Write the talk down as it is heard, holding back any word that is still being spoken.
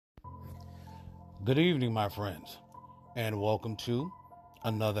Good evening, my friends, and welcome to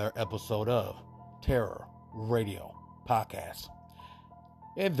another episode of Terror Radio Podcast.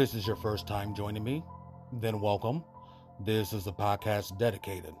 If this is your first time joining me, then welcome. This is a podcast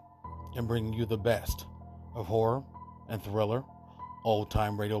dedicated in bringing you the best of horror and thriller,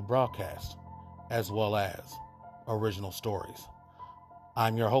 old-time radio broadcasts, as well as original stories.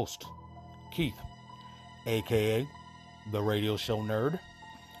 I'm your host, Keith, aka The Radio Show Nerd,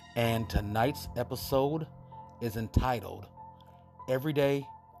 and tonight's episode is entitled Everyday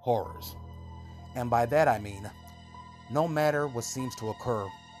Horrors. And by that I mean, no matter what seems to occur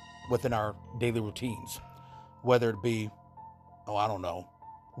within our daily routines, whether it be,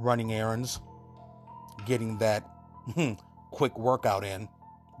 running errands, getting that quick workout in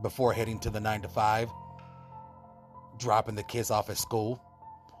before heading to the 9 to 5, dropping the kids off at school,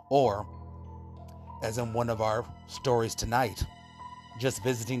 or, as in one of our stories tonight, just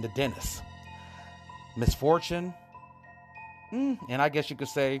visiting the dentist. Misfortune, and I guess you could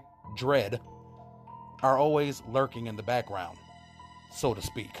say dread, are always lurking in the background, so to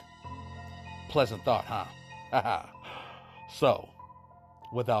speak. Pleasant thought, huh? So,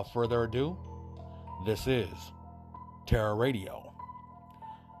 without further ado, this is Terror Radio.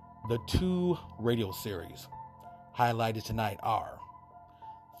 The two radio series highlighted tonight are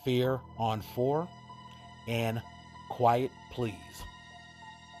Fear on 4 and Quiet Please.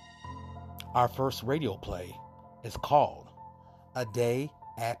 Our first radio play is called A Day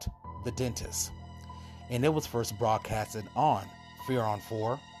at the Dentist, and it was first broadcasted on Fear on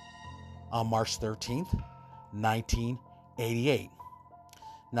 4 on March 13th, 1988.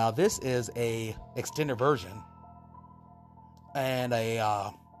 Now, this is a extended version and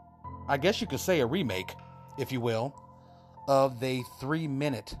I guess you could say a remake, if you will, of the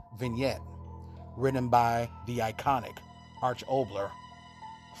 3-minute vignette written by the iconic Arch Oboler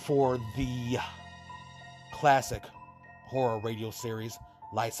for the classic horror radio series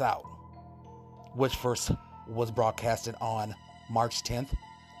Lights Out, which first was broadcasted on March 10th,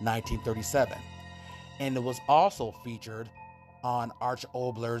 1937. And it was also featured on Arch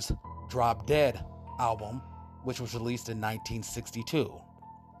Oboler's Drop Dead album, which was released in 1962.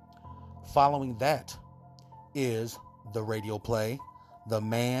 Following that is the radio play The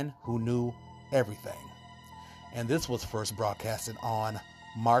Man Who Knew Everything. And this was first broadcasted on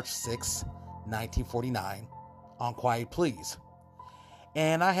March 6, 1949 on Quiet Please.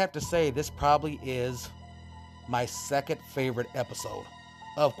 And I have to say, this probably is my second favorite episode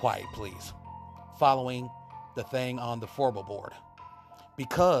of Quiet Please, following the thing on the Forbo board,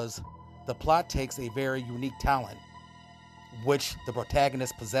 because the plot takes a very unique talent which the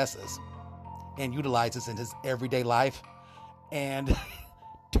protagonist possesses and utilizes in his everyday life and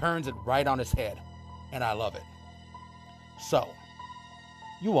turns it right on its head, and I love it. So,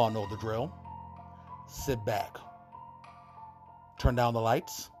 you all know the drill. Sit back, turn down the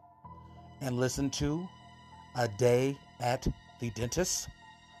lights, and listen to A Day at the Dentist,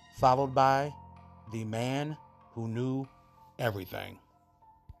 followed by The Man Who Knew Everything.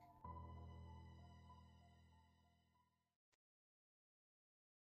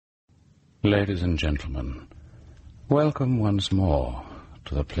 Ladies and gentlemen, welcome once more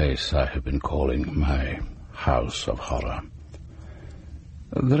to the place I have been calling my House of Horror.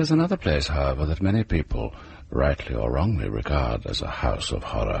 There is another place, however, that many people, rightly or wrongly, regard as a house of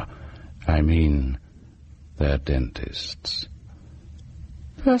horror. I mean, their dentists.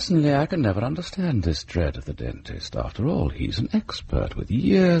 Personally, I can never understand this dread of the dentist. After all, he's an expert with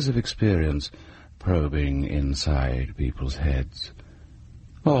years of experience probing inside people's heads.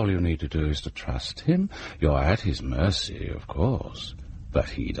 All you need to do is to trust him. You're at his mercy, of course, but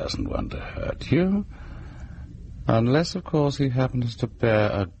he doesn't want to hurt you. Unless, of course, he happens to bear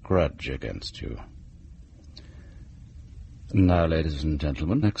a grudge against you. Now, ladies and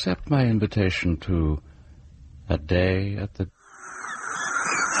gentlemen, accept my invitation to A Day at the...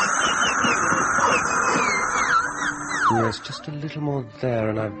 Yes, just a little more there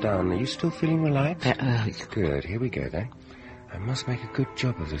and I've done. Are you still feeling relaxed? Good. Here we go, then. I must make a good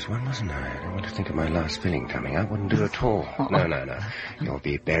job of this one, mustn't I? I don't want to think of my last filling coming. I wouldn't do at all. No. You'll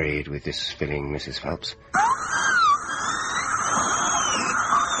be buried with this filling, Mrs. Phelps.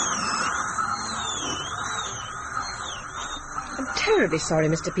 I'm terribly sorry,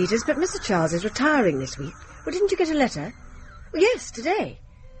 Mr. Peters, but Mr. Charles is retiring this week. Well, didn't you get a letter? Well, yes, today.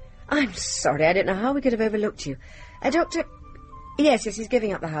 I'm sorry, I don't know how we could have overlooked you. Dr... Yes, he's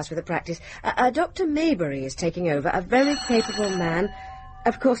giving up the house with the practice. Dr. Maybury is taking over, a very capable man.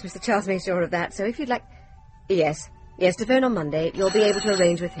 Of course, Mr. Charles made sure of that, so if you'd like... Yes, to phone on Monday, you'll be able to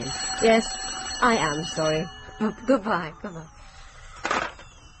arrange with him. Yes, I am sorry. Oh, goodbye.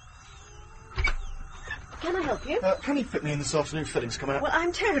 Can I help you? Can you fit me in this afternoon? Fitting's coming out. Well,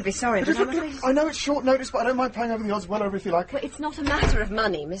 I'm terribly sorry, but I'm afraid... I know it's short notice, but I don't mind paying over the odds well over if you like. Well, it's not a matter of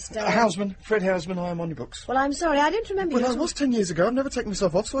money, Mr... Houseman, Fred Houseman, I am on your books. Well, I'm sorry, I don't remember Well, I was 10 years ago. I've never taken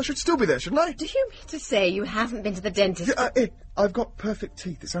myself off, so I should still be there, shouldn't I? Do you mean to say you haven't been to the dentist? I've got perfect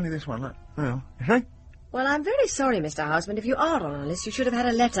teeth. It's only this one, look. Well, okay? Well, I'm very sorry, Mr. Houseman. If you are on our list, you should have had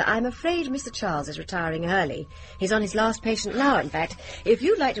a letter. I'm afraid Mr. Charles is retiring early. He's on his last patient now, in fact. If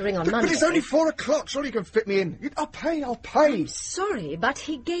you'd like to ring on Monday... But it's only 4 o'clock. Surely you can fit me in. I'll pay. I'm sorry, but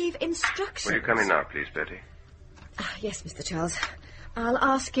he gave instructions. Will you come in now, please, Betty? Yes, Mr. Charles. I'll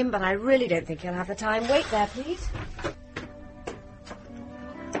ask him, but I really don't think he'll have the time. Wait there, please.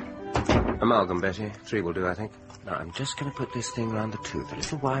 Amalgam, Betty. 3 will do, I think. Now, I'm just going to put this thing round the tooth a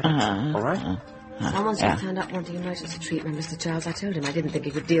little wider. All right? Someone's just turned up wanting emergency treatment, Mr. Charles. I told him I didn't think he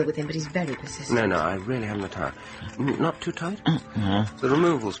could deal with him, but he's very persistent. No, I really haven't the time. Not too tight? The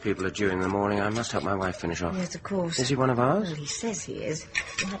removals people are due in the morning. I must help my wife finish off. Yes, of course. Is he one of ours? Well, he says he is.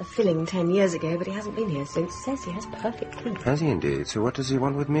 He had a filling 10 years ago, but he hasn't been here since. Says he has perfect teeth. Has he indeed? So what does he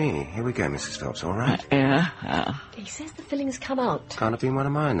want with me? Here we go, Mrs. Phelps, all right? He says the filling's come out. Can't have been one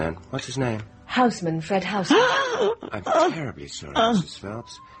of mine, then. What's his name? Houseman, Fred Houseman. I'm terribly sorry, Mrs.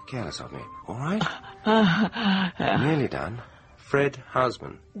 Phelps. Careless of me. All right? Nearly done. Fred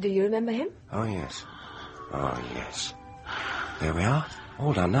Houseman. Do you remember him? Oh, yes. There we are.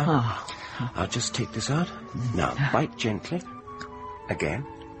 All done now. I'll just take this out. Now, bite gently. Again.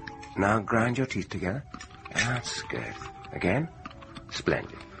 Now, grind your teeth together. That's good. Again.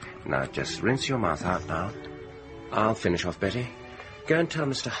 Splendid. Now, just rinse your mouth out now. I'll finish off, Betty. Go and tell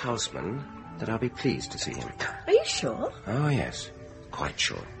Mr. Houseman that I'll be pleased to see him. Are you sure? Oh, yes. Quite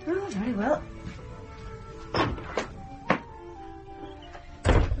sure. Oh, very well.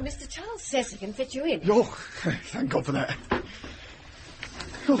 Mr. Charles says he can fit you in. Oh, thank God for that.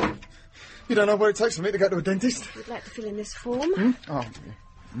 Oh, you don't know where it takes for me to go to a dentist? Would like to fill in this form? Oh,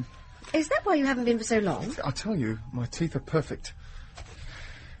 Is that why you haven't been for so long? I tell you, my teeth are perfect.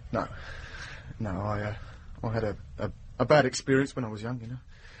 No, I had a bad experience when I was young, you know.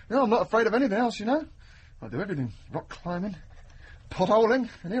 No, I'm not afraid of anything else, you know. I do everything. Rock climbing, potholing,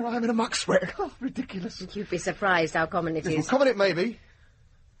 and here I am in a muck sweat. Oh, ridiculous. You'd be surprised how common it is. Well, common it may be,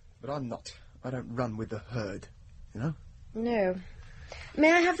 but I'm not. I don't run with the herd, you know. No.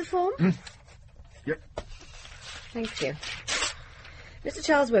 May I have the form? Yep. Thank you. Mr.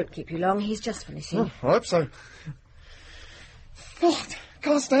 Charles won't keep you long. He's just finishing. Oh, I hope so. Oh,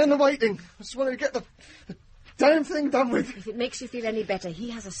 can't stand the waiting. I just wanted to get the damn thing done with. If it makes you feel any better,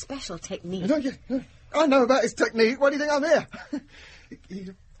 he has a special technique. Don't you? I know about his technique. Why do you think I'm here?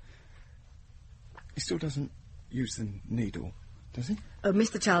 He still doesn't use the needle, does he? Oh,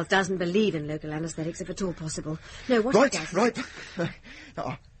 Mr. Charles doesn't believe in local anaesthetics if at all possible. No, what he does... Right.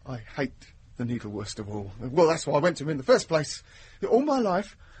 No, I hate the needle worst of all. Well, that's why I went to him in the first place. All my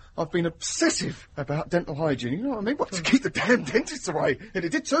life, I've been obsessive about dental hygiene. You know what I mean? What, to keep the damn dentists away. And it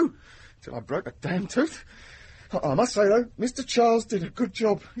did too. Till I broke a damn tooth. I must say, though, Mr. Charles did a good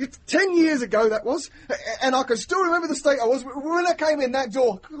job. 10 years ago, that was. And I can still remember the state I was when I came in that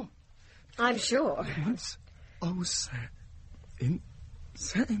door. God. I'm sure. Once I was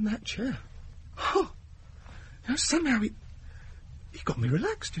sat in that chair. Oh, you know, somehow he got me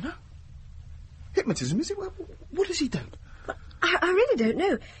relaxed, you know. Hypnotism, is it? What does he do? I really don't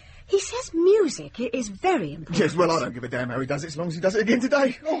know. He says music is very important. Yes, well, I don't give a damn how he does it, as long as he does it again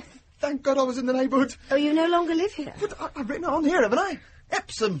today. Oh, thank God I was in the neighbourhood. Oh, you no longer live here? But I've written it on here, haven't I?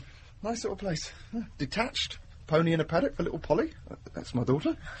 Epsom. Nice little place. Detached. Pony in a paddock for little Polly. That's my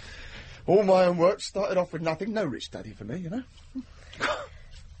daughter. All my own work. Started off with nothing. No rich daddy for me, you know.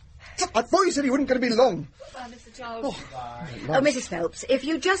 I thought you said he wasn't going to be long. Goodbye, Mr. Charles. Oh, Mrs. Phelps, if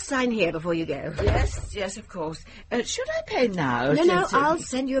you just sign here before you go. Yes, of course. Should I pay now? No, I'll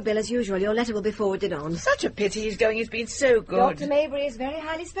send you a bill as usual. Your letter will be forwarded on. Such a pity he's going. He's been so good. Dr. Maybury is very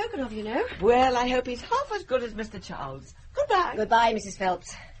highly spoken of, you know. Well, I hope he's half as good as Mr. Charles. Goodbye. Goodbye, Mrs.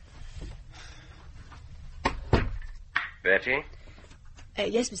 Phelps. Betty?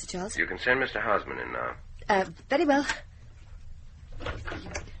 Yes, Mr. Charles. You can send Mr. Houseman in now. Very well.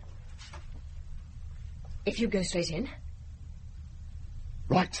 If you go straight in.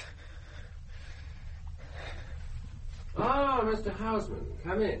 Right. Ah, Mr. Houseman,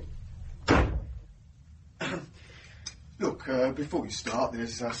 come in. Look, before you start,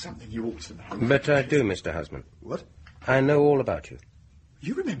 there's something you ought to know. But I do, Mr. Houseman. What? I know all about you.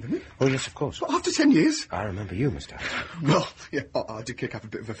 You remember me? Oh, yes, of course. Well, after 10 years? I remember you, Mr. Houseman. Well, yeah, I did kick up a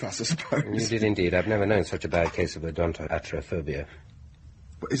bit of a fuss, I suppose. You did indeed. I've never known such a bad case of odontoatrophobia.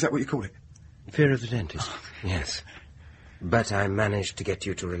 Is that what you call it? Fear of the dentist. Yes. But I managed to get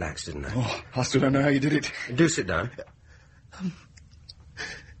you to relax, didn't I? Oh, I still don't know how you did it. Do sit down.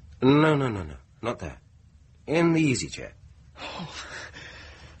 No. Not there. In the easy chair.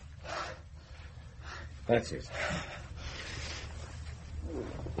 That's it.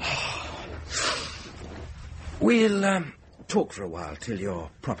 We'll talk for a while till you're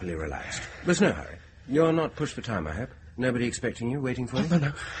properly relaxed. There's no hurry. You're not pushed for time, I hope. Nobody expecting you, waiting for you?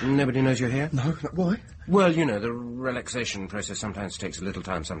 No. Nobody knows you're here? No, why? Well, you know, the relaxation process sometimes takes a little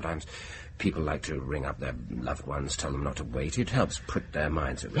time. Sometimes people like to ring up their loved ones, tell them not to wait. It helps put their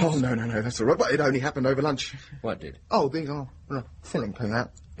minds at rest. Oh, no, that's all right. But it only happened over lunch. What did? Oh, the filling came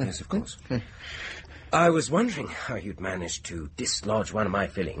out. Yes, of course. Yeah. I was wondering how you'd managed to dislodge one of my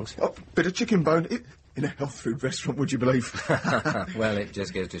fillings. Oh, bit of chicken bone. In a health food restaurant, would you believe? Well, it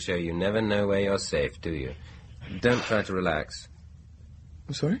just goes to show you never know where you're safe, do you? Don't try to relax.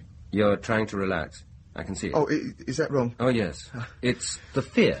 I'm sorry? You're trying to relax. I can see it. Oh, is that wrong? Oh, yes. It's the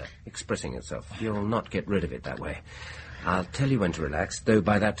fear expressing itself. You'll not get rid of it that way. I'll tell you when to relax, though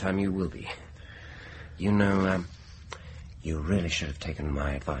by that time you will be. You know, you really should have taken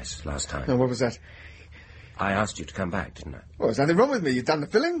my advice last time. Oh, what was that? I asked you to come back, didn't I? Well, there's nothing wrong with me. You've done the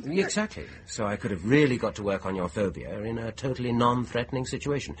filling? Exactly. So I could have really got to work on your phobia in a totally non-threatening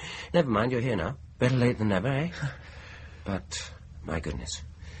situation. Never mind, you're here now. Better late than never, eh? But, my goodness,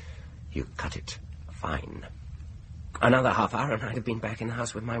 you cut it fine. Another half hour and I'd have been back in the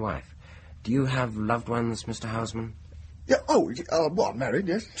house with my wife. Do you have loved ones, Mr. Houseman? Yeah, I'm married,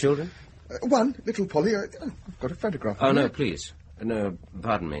 yes. Children? One, little Polly. I've got a photograph. Oh, no, please. No,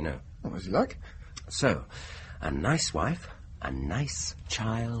 pardon me, no. What was he like? So, a nice wife, a nice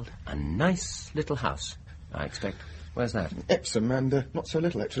child, a nice little house, I expect. Where's that? Epsom, and not so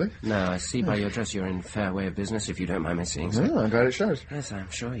little, actually. No, I see by your dress you're in fair way of business, if you don't mind me saying so. Yeah, I'm glad it shows. Yes, I'm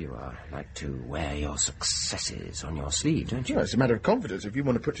sure you are. Like to wear your successes on your sleeve, don't you? Well, it's a matter of confidence. If you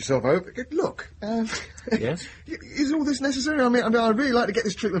want to put yourself over... Look, Yes? Is all this necessary? I mean, I'd really like to get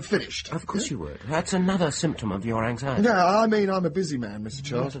this treatment finished. Of course you would. That's another symptom of your anxiety. No, I mean, I'm a busy man, Mr.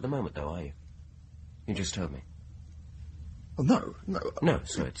 Charles. Not at the moment, though, are you? You just told me. Oh, no. No,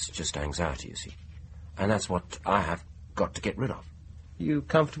 so it's just anxiety, you see. And that's what I have got to get rid of. You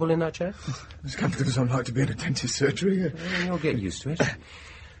comfortable in that chair? As comfortable as I'd like to be in a dentist's surgery. Well, you'll get used to it.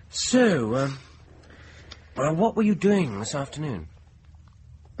 So, what were you doing this afternoon?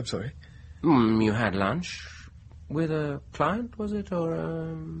 I'm sorry? You had lunch with a client, was it,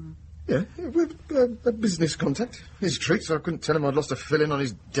 or, Yeah, with a business contact. His treat, so I couldn't tell him I'd lost a filling on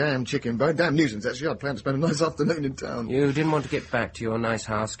his damn chicken bone. Damn nuisance, actually. I'd planned to spend a nice afternoon in town. You didn't want to get back to your nice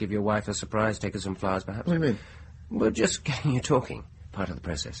house, give your wife a surprise, take her some flowers, perhaps? What do you mean? Well, just getting you talking. Part of the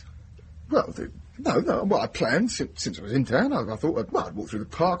process. Well, no. Well, I planned, since I was in town, I thought I'd walk through the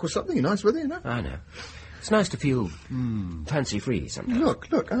park or something. Nice weather, you know. I know. It's nice to feel fancy-free sometimes.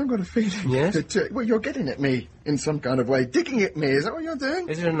 Look, I've got a feeling. Yes? Well, you're getting at me in some kind of way. Digging at me, is that what you're doing?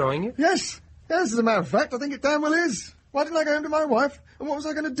 Is it annoying you? Yes, as a matter of fact, I think it damn well is. Why didn't I go home to my wife? And what was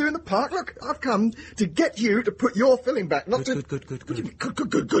I going to do in the park? Look, I've come to get you to put your filling back, not Good.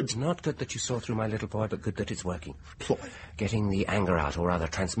 Good. Not good that you saw through my little boy, but good that it's working. Ploy. Getting the anger out, or rather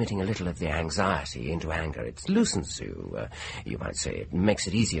transmitting a little of the anxiety into anger. It loosens you, you might say. It makes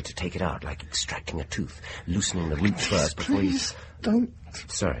it easier to take it out, like extracting a tooth, loosening the roots first before you... Please, don't...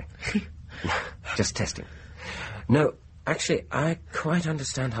 Sorry. Just testing. No, actually, I quite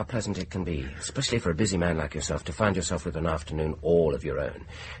understand how pleasant it can be, especially for a busy man like yourself, to find yourself with an afternoon all of your own.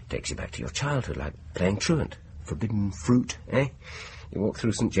 Takes you back to your childhood, like playing truant. Forbidden fruit, eh? You walk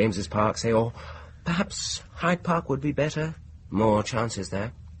through St. James's Park, say, or perhaps Hyde Park would be better. More chances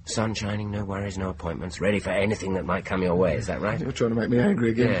there. Sun shining, no worries, no appointments, ready for anything that might come your way, is that right? You're trying to make me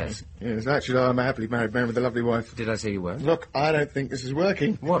angry again. Yes. Yes, actually, I'm a happily married man with a lovely wife. Did I say you were? Look, I don't think this is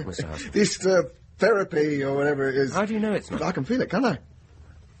working. What, Mr. Houseman? This, therapy or whatever it is. How do you know it's not? But I can feel it, can't I?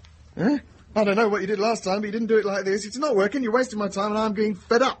 Eh? I don't know what you did last time, but you didn't do it like this. It's not working. You're wasting my time, and I'm getting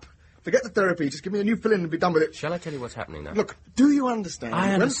fed up. Forget the therapy. Just give me a new filling and be done with it. Shall I tell you what's happening now? Look, do you understand?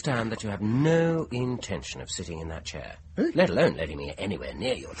 I understand that you have no intention of sitting in that chair, let alone letting me anywhere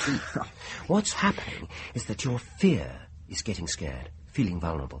near your teeth. What's happening is that your fear is getting scared, feeling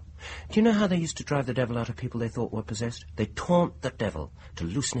vulnerable. Do you know how they used to drive the devil out of people they thought were possessed? They taunt the devil to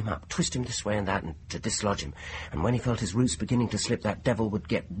loosen him up, twist him this way and that, and to dislodge him. And when he felt his roots beginning to slip, that devil would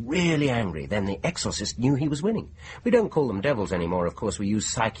get really angry. Then the exorcist knew he was winning. We don't call them devils anymore, of course. We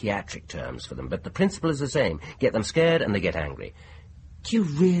use psychiatric terms for them. But the principle is the same. Get them scared and they get angry. Do you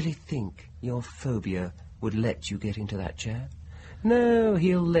really think your phobia would let you get into that chair? No,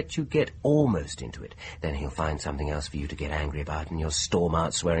 he'll let you get almost into it. Then he'll find something else for you to get angry about, and you'll storm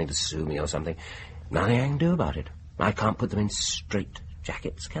out swearing to sue me or something. Nothing I can do about it. I can't put them in straight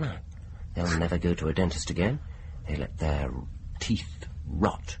jackets, can I? They'll never go to a dentist again. They let their teeth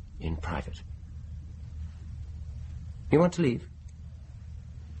rot in private. You want to leave?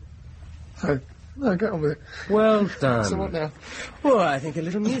 No, get on with it. Well done. So what now? Well, I think a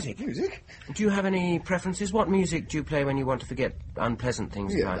little music. Music? Do you have any preferences? What music do you play when you want to forget unpleasant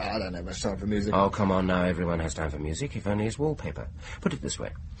things in Yeah, life? I don't have much time for music. Oh, come on now. Everyone has time for music, if only as wallpaper. Put it this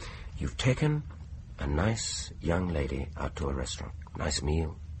way. You've taken a nice young lady out to a restaurant. Nice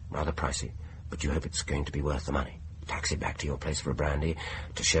meal, rather pricey, but you hope it's going to be worth the money. Taxi back to your place for a brandy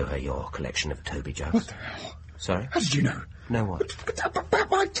to show her your collection of Toby jugs. What the hell? Sorry? How did you know? Know what?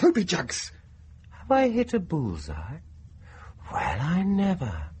 About my Toby jugs. Have I hit a bullseye? Well, I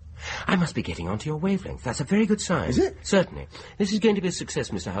never. I must be getting onto your wavelength. That's a very good sign. Is it? Certainly. This is going to be a success,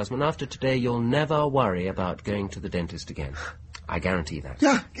 Mr. Houseman. After today, you'll never worry about going to the dentist again. I guarantee that.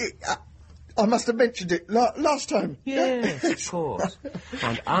 Yeah, I must have mentioned it last time. Yes, of course.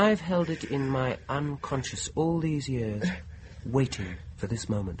 And I've held it in my unconscious all these years, waiting for this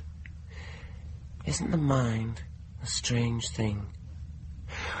moment. Isn't the mind a strange thing?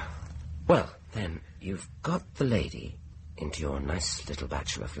 Well, then, you've got the lady into your nice little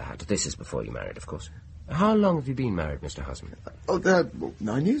bachelor flat. This is before you married, of course. How long have you been married, Mr. Husband? Oh,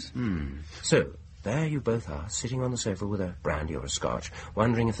 9 years? So, there you both are, sitting on the sofa with a brandy or a scotch,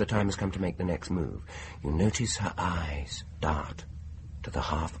 wondering if the time has come to make the next move. You notice her eyes dart to the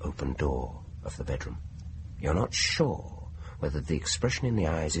half-open door of the bedroom. You're not sure whether the expression in the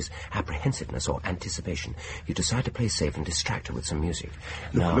eyes is apprehensiveness or anticipation. You decide to play safe and distract her with some music.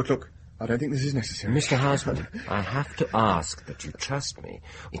 Look. I don't think this is necessary. Mr. Houseman, I have to ask that you trust me.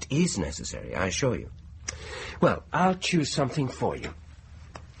 It is necessary, I assure you. Well, I'll choose something for you.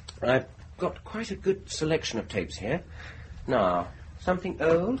 I've got quite a good selection of tapes here. Now, something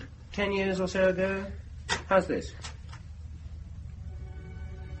old, 10 years or so ago. How's this?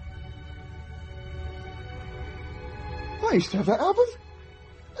 I used to have that album.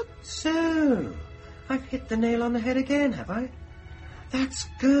 So, I've hit the nail on the head again, have I? That's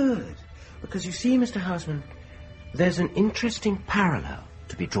good. Because you see, Mr. Houseman, there's an interesting parallel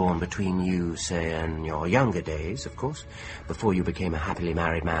to be drawn between you, say, and your younger days, of course, before you became a happily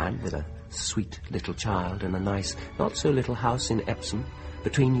married man with a sweet little child and a nice, not-so-little house in Epsom,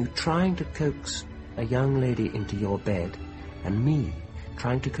 between you trying to coax a young lady into your bed and me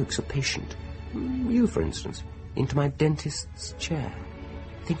trying to coax a patient, you, for instance, into my dentist's chair.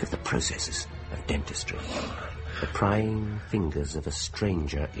 Think of the processes of dentistry. The prying fingers of a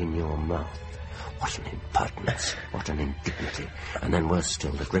stranger in your mouth. What an impertinence, what an indignity. And then worse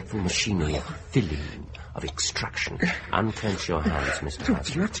still, the dreadful machinery of filling, of extraction. Unclench your hands, Mr.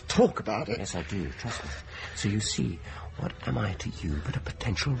 Houseman. You have to talk about it. Yes, I do, trust me. So you see, what am I to you but a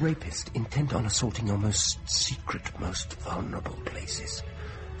potential rapist, intent on assaulting your most secret, most vulnerable places?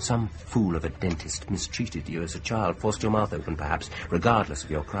 Some fool of a dentist mistreated you as a child, forced your mouth open, perhaps, regardless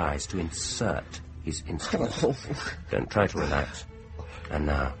of your cries, to insert his instruments. Don't try to relax. And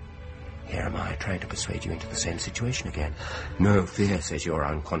now, here am I trying to persuade you into the same situation again. No fear, says your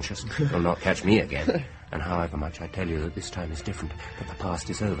unconscious. You'll not catch me again. And however much I tell you that this time is different, that the past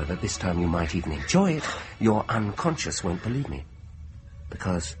is over, that this time you might even enjoy it, your unconscious won't believe me.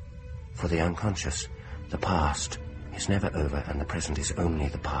 Because, for the unconscious, the past is never over, and the present is only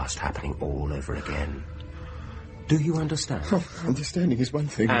the past happening all over again. Do you understand? Oh, understanding is one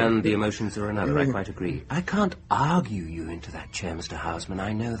thing. And the emotions are another, I quite agree. I can't argue you into that chair, Mr. Houseman,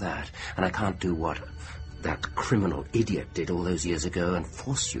 I know that. And I can't do what that criminal idiot did all those years ago and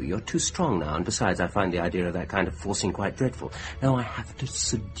force you. You're too strong now, and besides, I find the idea of that kind of forcing quite dreadful. Now I have to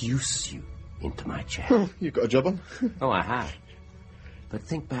seduce you into my chair. Oh, you've got a job on. Oh, I have. But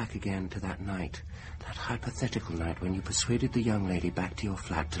think back again to that night, that hypothetical night when you persuaded the young lady back to your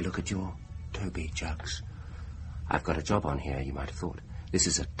flat to look at your Toby jugs. I've got a job on here, you might have thought. This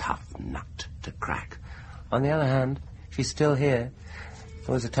is a tough nut to crack. On the other hand, she's still here.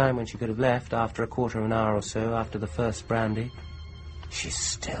 There was a time when she could have left after a quarter of an hour or so after the first brandy. She's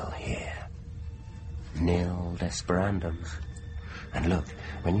still here. Nil desperandums. And look,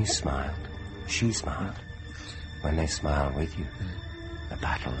 when you smiled, she smiled. When they smile with you, the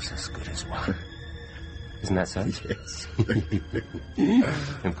battle's as good as won. Isn't that so? Yes.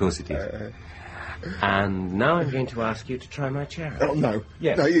 Of course it is. And now I'm going to ask you to try my chair. Oh, no.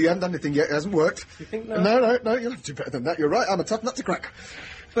 Yes. No, you haven't done anything yet. It hasn't worked. You think not? No, you'll have to do better than that. You're right. I'm a tough nut to crack.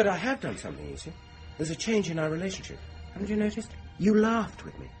 But I have done something, you see. There's a change in our relationship. Haven't you noticed? You laughed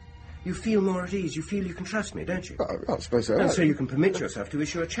with me. You feel more at ease. You feel you can trust me, don't you? I suppose so. And so you can permit yourself to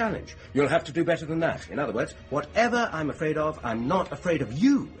issue a challenge. You'll have to do better than that. In other words, whatever I'm afraid of, I'm not afraid of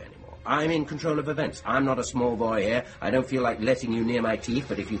you anymore. I'm in control of events. I'm not a small boy here. I don't feel like letting you near my teeth,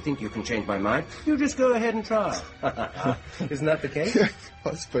 but if you think you can change my mind, you just go ahead and try. Isn't that the case?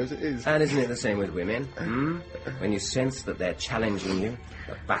 I suppose it is. And isn't it the same with women? When you sense that they're challenging you,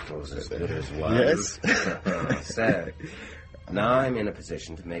 the battle's as good as won. Yes. So, now I'm in a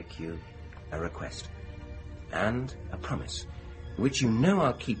position to make you a request and a promise, which you know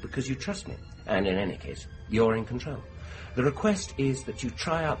I'll keep because you trust me. And in any case, you're in control. The request is that you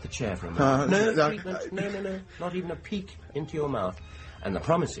try out the chair for a moment. No treatment, no, not even a peek into your mouth. And the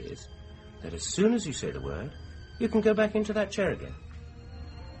promise is that as soon as you say the word, you can go back into that chair again.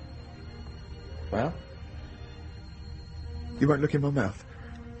 Well? You won't look in my mouth?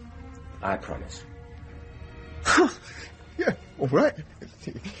 I promise. Yeah, all right.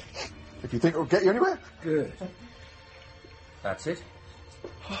 If you think it'll get you anywhere. Good. That's it.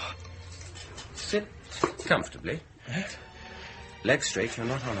 Sit comfortably. Legs straight, you're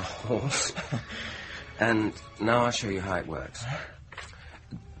not on a horse. And now I'll show you how it works.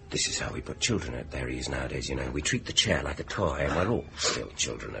 This is how we put children at their ease nowadays, you know. We treat the chair like a toy, and we're all still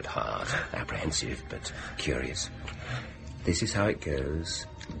children at heart. Apprehensive, but curious. This is how it goes.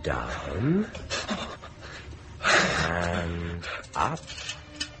 Down. And up.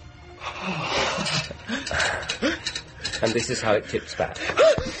 And this is how it tips back.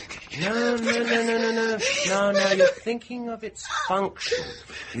 No, you're thinking of its function.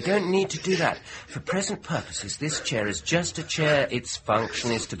 You don't need to do that. For present purposes, this chair is just a chair. Its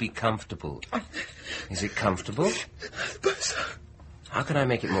function is to be comfortable. Is it comfortable? How can I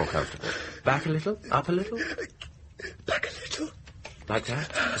make it more comfortable? Back a little? Up a little? Back a little. Like that?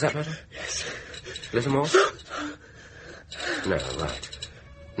 Is that better? Yes. A little more? No, right.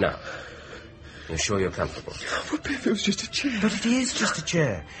 Now, you're sure you're comfortable? What if it was just a chair? But it is just a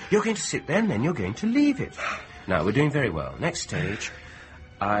chair. You're going to sit there and then you're going to leave it. Now, we're doing very well. Next stage,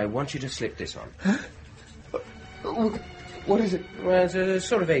 I want you to slip this on. Huh? What is it? Well, it's a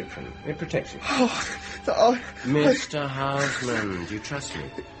sort of apron. It protects you. Mr. Houseman, do you trust me?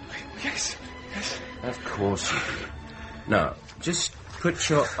 Yes. Of course you do. Now, just put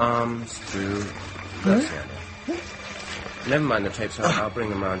your arms through... That's the other. Never mind the tapes, I'll bring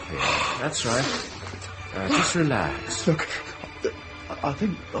them round here. That's right. Just relax. Look, I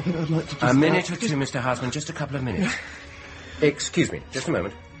think I'd like to just... A minute or two, Mr. Houseman, just a couple of minutes. Excuse me, just a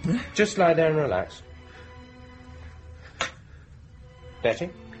moment. Just lie there and relax.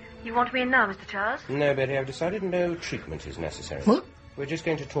 Betty? You want me in now, Mr. Charles? No, Betty, I've decided no treatment is necessary. What? We're just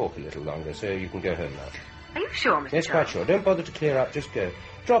going to talk a little longer, so you can go home now. Are you sure, Mr. Yes, Charles? quite sure. Don't bother to clear up, just go.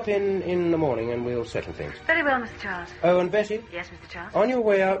 Drop in the morning and we'll settle things. Very well, Mr. Charles. Oh, and Betty? Yes, Mr. Charles? On your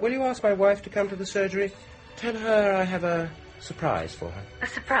way out, will you ask my wife to come to the surgery? Tell her I have a surprise for her. A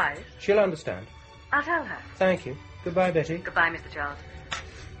surprise? She'll understand. I'll tell her. Thank you. Goodbye, Betty. Goodbye, Mr. Charles.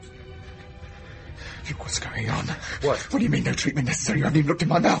 Look, what's going on? What? What do you mean no treatment necessary? You haven't even looked in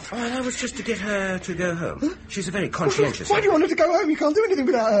my mouth. Oh, that was just to get her to go home. She's a very conscientious... Why do you want her to go home? You can't do anything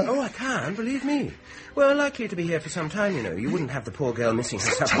without her. Oh, I can, believe me. Well, likely to be here for some time, you know. You wouldn't have the poor girl missing her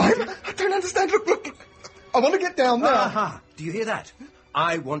supper. Time? I don't understand. Look. I want to get down now. Aha! Do you hear that?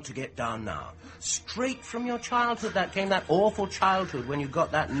 I want to get down now. Straight from your childhood, that came, that awful childhood when you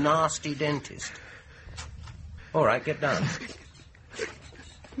got that nasty dentist. All right, get down.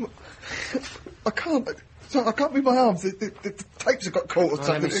 I can't. So I can't move my arms. The tapes have got caught or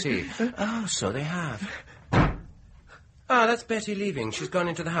something. Let me see. Oh, so they have. Ah, that's Betty leaving. She's gone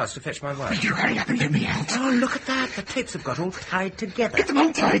into the house to fetch my wife. Will you hurry up and let me out? Oh, look at that. The tapes have got all tied together. Get them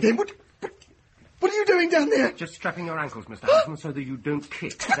untied then. What are you doing down there? Just strapping your ankles, Mr. Houseman, so that you don't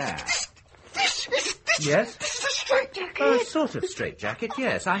kick there. This. Yes? This is a straitjacket. A sort of straitjacket,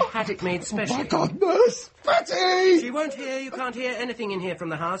 yes. I had it made specially. Oh, my God, nurse! Betty! She won't hear. You can't hear anything in here from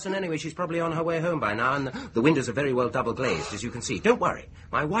the house, and anyway, she's probably on her way home by now, and the windows are very well double-glazed, as you can see. Don't worry.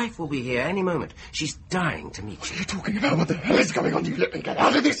 My wife will be here any moment. She's dying to meet you. What are you talking about? What the hell is going on? You let me get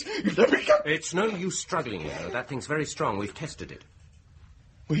out of this! You let me go! It's no use struggling, you know. That thing's very strong. We've tested it.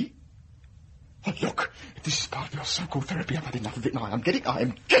 We? Oh, look, if this is part of your so-called therapy, I've had enough of it now. I am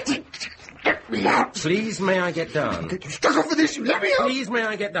getting... Get me out! Please, may I get down? Get you stuck off with this, you let me out! Please, may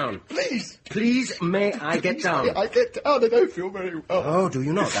I get down? Please! Please, may I get down? I get down, I don't feel very well. Oh, do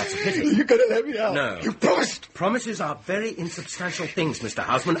you not? That's a pity. You're going to let me out? No. You promised! Promises are very insubstantial things, Mr.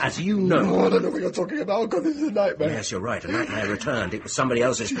 Houseman, as you know. No, I don't know what you're talking about. Oh, God, this is a nightmare. Yes, you're right. A nightmare returned. It was somebody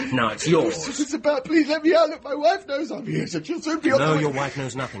else's. Now it's yours. What's this about? Please let me out. Look, my wife knows I'm here, so she'll soon be on the No, way. your wife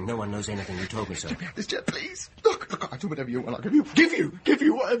knows nothing. No one knows anything. You told me so. Let me out this chair, please. Look, I'll do whatever you want. I'll give you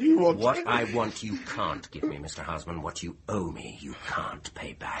whatever you want. What I want want you can't give me, Mr. Houseman. What you owe me, you can't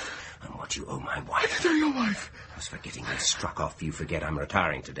pay back. And what you owe my wife... Your wife? I was forgetting I struck off. You forget I'm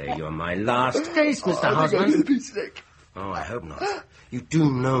retiring today. You're my last case, Mr. Houseman. Be sick. Oh, I hope not. You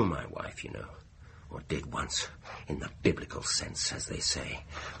do know my wife, you know. Or did once. In the biblical sense, as they say.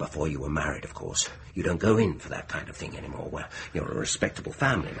 Before you were married, of course. You don't go in for that kind of thing anymore. Well, you're a respectable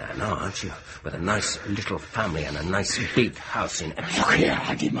family man now, aren't you? With a nice little family and a nice big house in... Look here,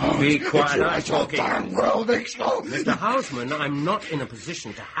 Hadimard. Be quiet, I'm talking. Damn well, Mr. Houseman, I'm not in a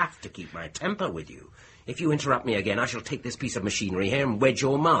position to have to keep my temper with you. If you interrupt me again, I shall take this piece of machinery here and wedge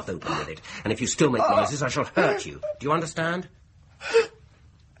your mouth open with it. And if you still make noises, I shall hurt you. Do you understand?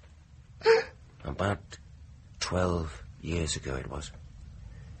 About 12 years ago it was.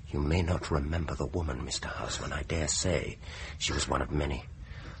 You may not remember the woman, Mr. Houseman, I dare say. She was one of many.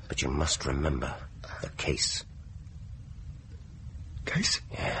 But you must remember the case. Case?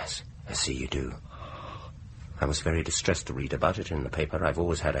 Yes, I see you do. I was very distressed to read about it in the paper. I've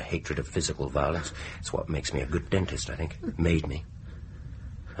always had a hatred of physical violence. It's what makes me a good dentist, I think. Made me.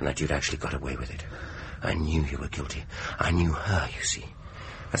 And that you'd actually got away with it. I knew you were guilty. I knew her, you see.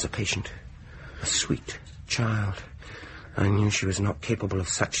 As a patient. A sweet child. I knew she was not capable of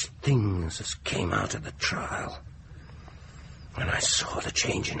such things as came out at the trial. And I saw the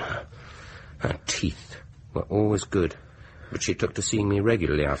change in her. Her teeth were always good, but she took to seeing me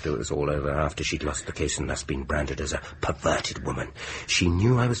regularly after it was all over, after she'd lost the case and thus been branded as a perverted woman. She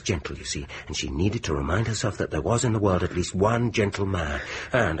knew I was gentle, you see, and she needed to remind herself that there was in the world at least one gentle man.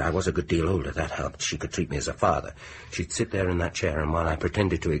 And I was a good deal older, that helped. She could treat me as a father. She'd sit there in that chair, and while I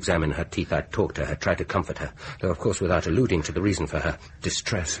pretended to examine her teeth, I'd talk to her, try to comfort her, though of course without alluding to the reason for her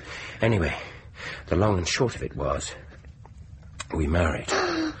distress. Anyway, the long and short of it was, we married.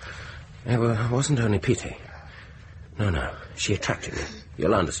 It wasn't only pity. No, she attracted me.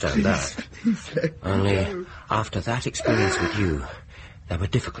 You'll understand that. Only, after that experience with you, there were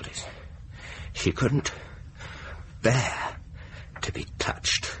difficulties. She couldn't bear to be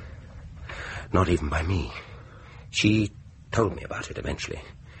touched. Not even by me. She told me about it eventually.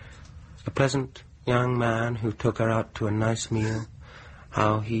 A pleasant young man who took her out to a nice meal.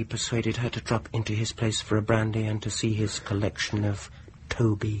 How he persuaded her to drop into his place for a brandy and to see his collection of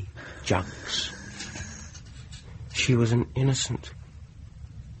Toby jugs. She was an innocent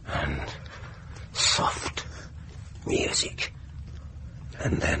and soft music.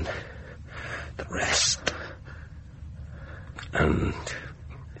 And then the rest. And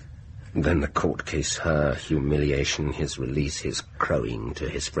then the court case, her humiliation, his release, his crowing to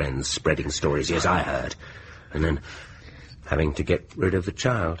his friends, spreading stories as I heard. And then having to get rid of the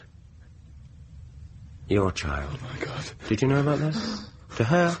child. Your child. Oh, my God. Did you know about that? To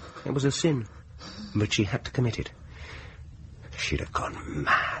her, it was a sin. But she had to commit it. She'd have gone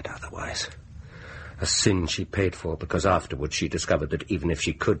mad otherwise. A sin she paid for because afterwards she discovered that even if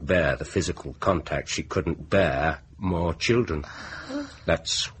she could bear the physical contact, she couldn't bear more children.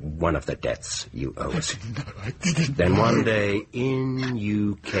 That's one of the debts you owe us. I didn't Then know. one day in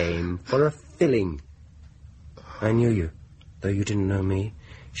you came for a filling. I knew you, though you didn't know me.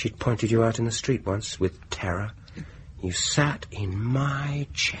 She'd pointed you out in the street once with terror. You sat in my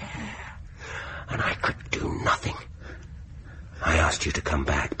chair, and I could do nothing. I asked you to come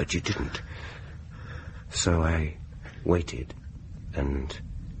back, but you didn't. So I waited and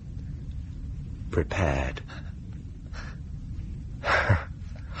prepared.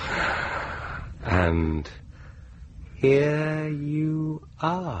 And here you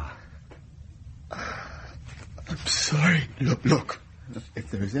are. I'm sorry. Look. If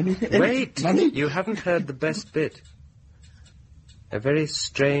there is anything... Wait! Money... You haven't heard the best bit. A very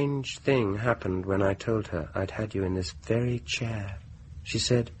strange thing happened when I told her I'd had you in this very chair. She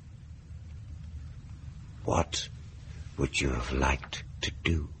said, "What would you have liked to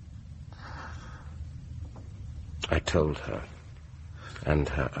do?" I told her, and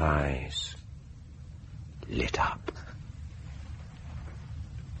her eyes lit up.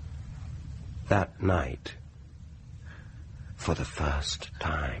 That night, for the first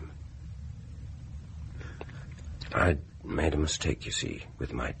time, I'd made a mistake, you see,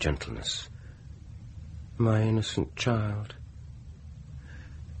 with my gentleness. My innocent child.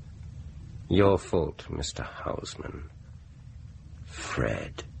 Your fault, Mr. Houseman.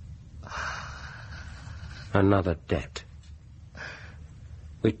 Fred. Another debt.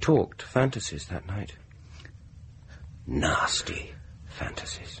 We talked fantasies that night. Nasty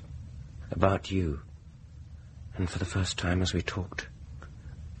fantasies. About you. And for the first time as we talked,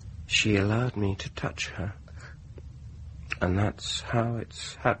 she allowed me to touch her. And that's how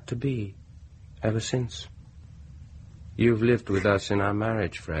it's had to be ever since. You've lived with us in our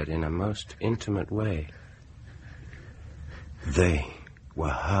marriage, Fred, in a most intimate way. They were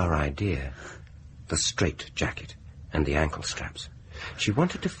her idea. The straight jacket and the ankle straps. She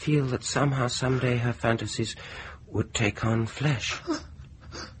wanted to feel that somehow, someday, her fantasies would take on flesh.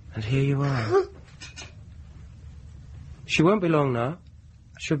 And here you are. She won't be long now.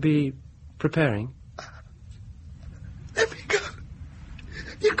 She'll be preparing. Let me go.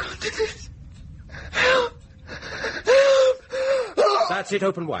 You can't do this. Help! Help! Oh. That's it,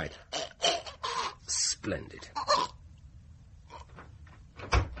 open wide. Splendid.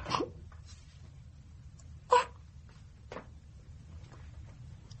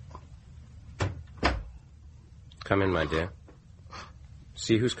 Come in, my dear.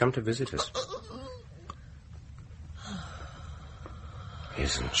 See who's come to visit us.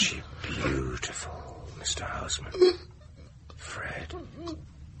 Isn't she beautiful, Mr. Houseman? Fred,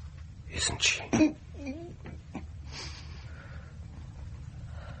 isn't she?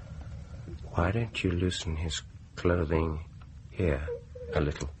 Why don't you loosen his clothing here a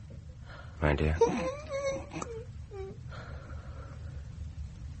little, my dear?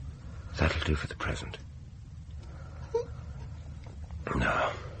 That'll do for the present.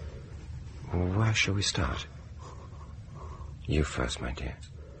 Now, where shall we start? You first, my dear.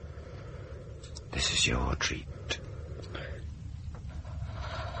 This is your treat.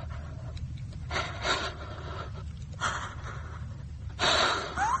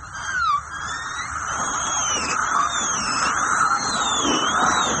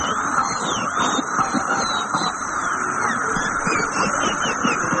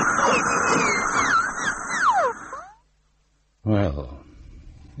 Well,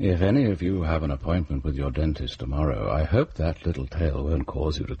 if any of you have an appointment with your dentist tomorrow, I hope that little tale won't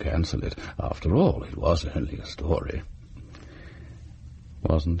cause you to cancel it. After all, it was only a story.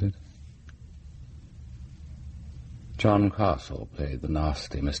 Wasn't it? John Castle played the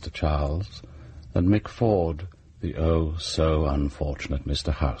nasty Mr. Charles, and Mick Ford the oh-so-unfortunate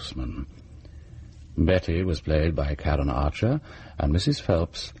Mr. Houseman. Betty was played by Karen Archer, and Mrs.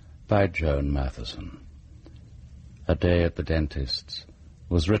 Phelps by Joan Matheson. A Day at the Dentist's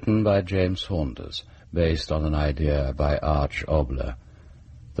was written by James Saunders, based on an idea by Arch Obler.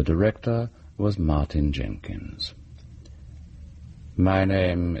 The director was Martin Jenkins. My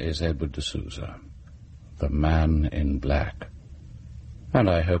name is Edward D'Souza, the Man in Black, and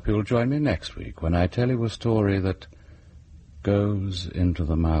I hope you'll join me next week when I tell you a story that goes into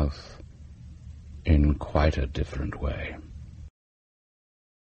the mouth in quite a different way.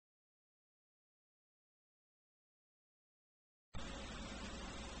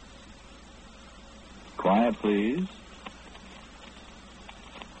 Quiet, please.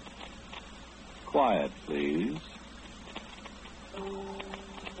 Quiet, please.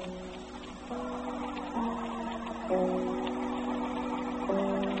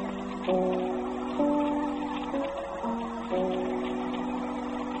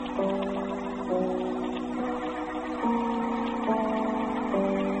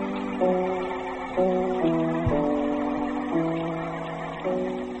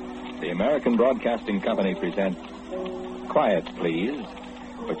 American Broadcasting Company presents Quiet, Please,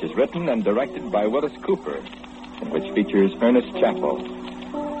 which is written and directed by Willis Cooper, and which features Ernest Chappell.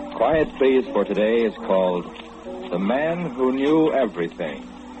 Quiet, Please for today is called The Man Who Knew Everything.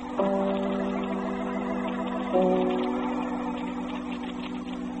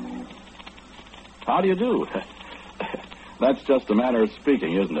 How do you do? That's just a manner of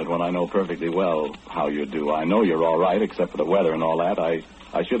speaking, isn't it, when I know perfectly well how you do. I know you're all right, except for the weather and all that.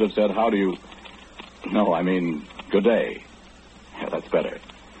 I should have said, how do you... No, I mean, good day. Yeah, that's better.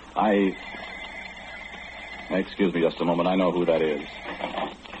 Excuse me just a moment. I know who that is.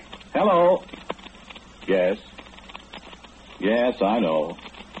 Hello. Yes. Yes, I know.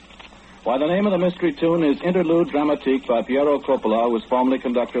 Why, the name of the mystery tune is Interlude Dramatique by Piero Coppola, who was formerly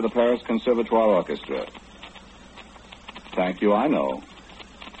conductor of the Paris Conservatoire Orchestra. Thank you, I know.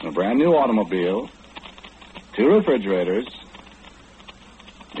 A brand new automobile. 2 refrigerators.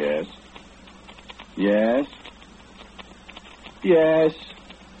 Yes. Yes. Yes.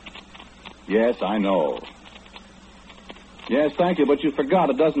 Yes, I know. Yes, thank you, but you forgot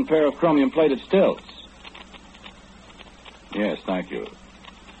a dozen pair of chromium-plated stilts. Yes, thank you.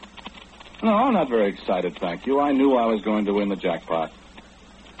 No, I'm not very excited, thank you. I knew I was going to win the jackpot.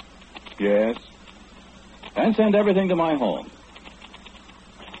 Yes. And send everything to my home.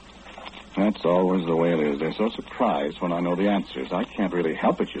 That's always the way it is. They're so surprised when I know the answers. I can't really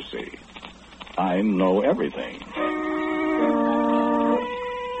help it, you see. I know everything.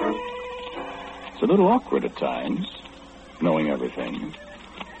 It's a little awkward at times, knowing everything.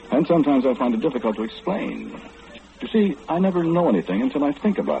 And sometimes I find it difficult to explain. You see, I never know anything until I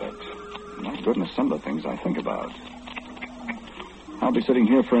think about it. My goodness, some of the things I think about. I'll be sitting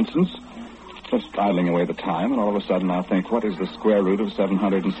here, for instance, just idling away the time, and all of a sudden I'll think, what is the square root of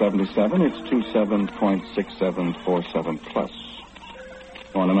 777? It's 27.6747 plus.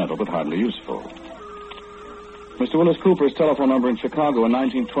 Ornamental, but hardly useful. Mr. Willis Cooper's telephone number in Chicago in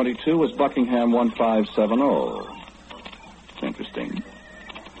 1922 was Buckingham 1570. It's interesting.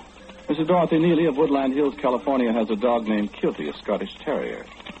 Mrs. Dorothy Neely of Woodland Hills, California, has a dog named Kilty, a Scottish Terrier.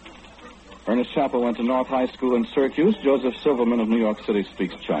 Ernest Chappell went to North High School in Syracuse. Joseph Silverman of New York City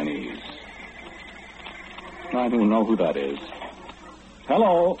speaks Chinese. I don't know who that is.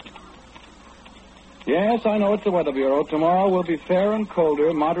 Hello. Yes, I know it's the Weather Bureau. Tomorrow will be fair and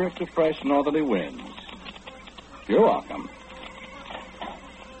colder, moderate to fresh northerly winds. You're welcome.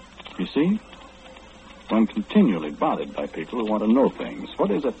 You see, I'm continually bothered by people who want to know things.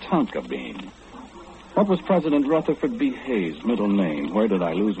 What is a tonka bean? What was President Rutherford B. Hayes' middle name? Where did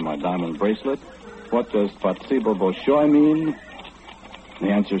I lose my diamond bracelet? What does Patsibo Bolshoi mean? The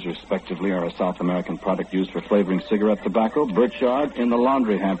answers, respectively, are a South American product used for flavoring cigarette tobacco, birchyard, in the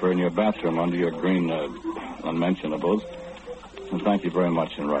laundry hamper in your bathroom under your green unmentionables. And thank you very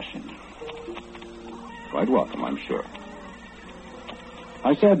much in Russian. Quite welcome, I'm sure.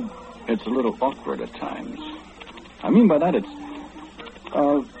 I said it's a little awkward at times. I mean by that it's,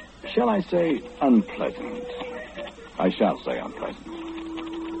 shall I say, unpleasant. I shall say unpleasant.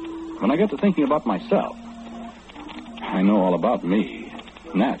 When I get to thinking about myself, I know all about me.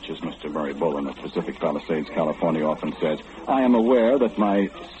 Natch, as Mr. Murray Bolin of Pacific Palisades, California, often says, I am aware that my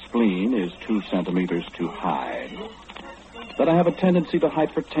spleen is 2 centimeters too high, that I have a tendency to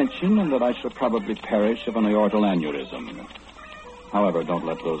hypertension, and that I shall probably perish of an aortal aneurysm. However, don't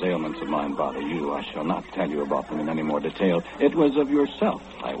let those ailments of mine bother you. I shall not tell you about them in any more detail. It was of yourself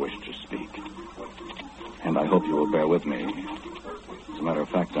I wish to speak, and I hope you will bear with me. As a matter of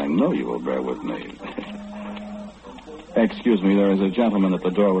fact, I know you will bear with me. Excuse me, there is a gentleman at the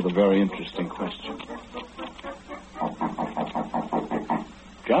door with a very interesting question.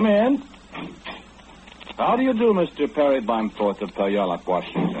 Come in. How do you do, Mr. Perry Bimforth of Puyallup,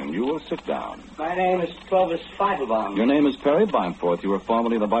 Washington? You will sit down. My name is Clovis Feidelbaum. Your name is Perry Bimforth. You were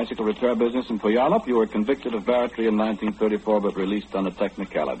formerly in the bicycle repair business in Puyallup. You were convicted of battery in 1934, but released on a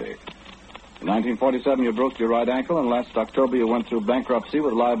technicality. In 1947, you broke your right ankle, and last October you went through bankruptcy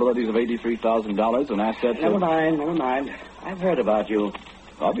with liabilities of $83,000 and assets Never mind. I've heard about you.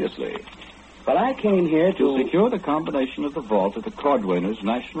 Obviously. But I came here To secure the combination of the vault at the Cordwainers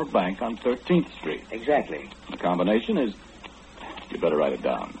National Bank on 13th Street. Exactly. The combination is... You better write it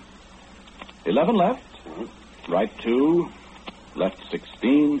down. 11 left, right 2, left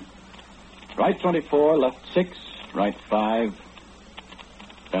 16, right 24, left 6, right 5,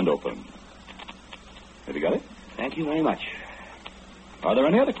 and open. Have you got it? Thank you very much. Are there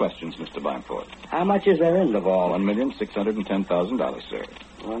any other questions, Mr. Bimforth? How much is there in the vault? $1,610,000, sir.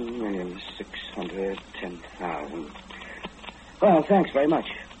 $1,610,000. Well, thanks very much.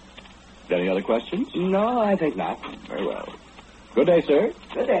 Any other questions? No, I think not. Very well. Good day, sir.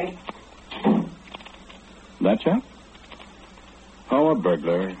 Good day. That chap? Oh, a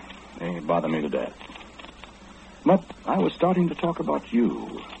burglar. They bother me to death. But I was starting to talk about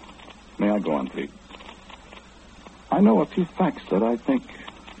you. May I go on, please? I know a few facts that I think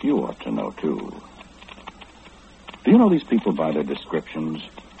you ought to know, too. Do you know these people by their descriptions?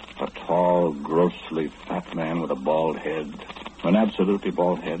 A tall, grossly fat man with a bald head, an absolutely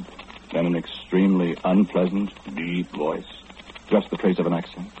bald head, and an extremely unpleasant, deep voice, just the trace of an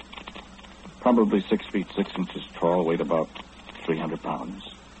accent. Probably 6 feet 6 inches tall, weighed about 300 pounds.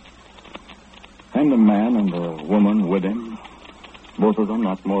 And a man and a woman with him, both of them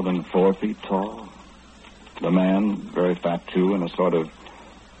not more than 4 feet tall. The man, very fat, too, in a sort of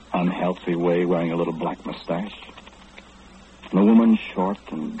unhealthy way, wearing a little black mustache. And the woman, short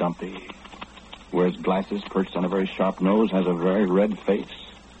and dumpy, wears glasses, perched on a very sharp nose, has a very red face.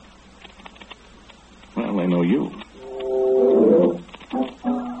 Well, they know you.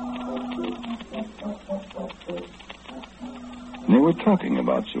 They were talking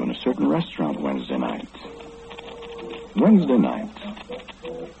about you in a certain restaurant Wednesday night. Wednesday night.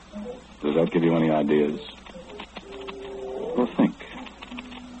 Does that give you any ideas? Well, think.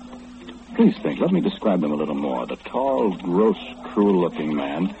 Please think. Let me describe them a little more. The tall, gross, cruel-looking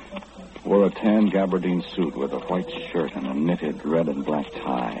man wore a tan gabardine suit with a white shirt and a knitted red and black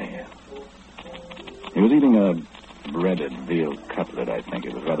tie. He was eating a breaded veal cutlet, I think.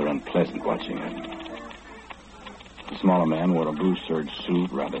 It was rather unpleasant watching him. The smaller man wore a blue serge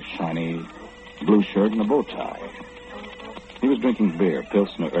suit, rather shiny, blue shirt and a bow tie. He was drinking beer,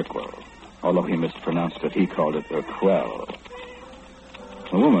 Pilsner Urquell. Although he mispronounced it, he called it Urquell.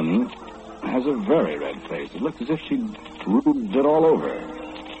 The woman has a very red face. It looks as if she'd rouged it all over.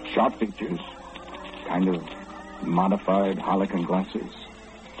 Sharp features, kind of modified harlequin glasses,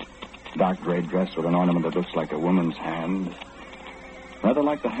 dark gray dress with an ornament that looks like a woman's hand. Rather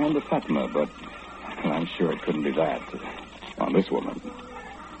like the hand of Fatima, but I'm sure it couldn't be that on this woman.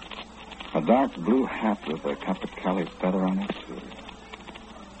 A dark blue hat with a capercaillie feather on it.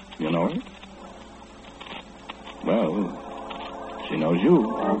 You know her? Well, she knows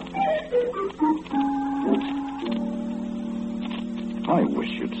you. I wish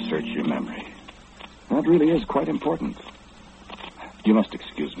you'd search your memory. That really is quite important. You must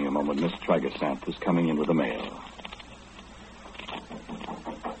excuse me a moment. Miss Tragasant is coming in with the mail.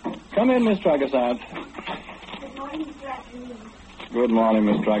 Come in, Miss Tragasant. Good morning, Mr. Afternoon. Good morning,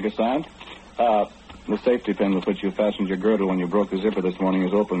 Miss Tragasant. The safety pin with which you fastened your girdle when you broke the zipper this morning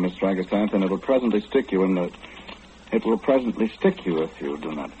is open, Miss Tragasant, and it will presently stick you if you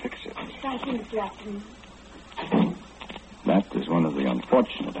do not fix it. Thank you, Mr. Afternoon. That is one of the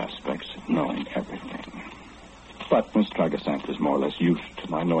unfortunate aspects of knowing everything. But Miss Tragasant is more or less used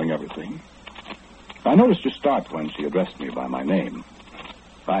to my knowing everything. I noticed your start when she addressed me by my name.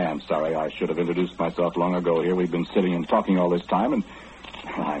 I am sorry. I should have introduced myself long ago here. We've been sitting and talking all this time, and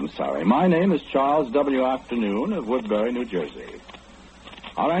I'm sorry. My name is Charles W. Afternoon of Woodbury, New Jersey.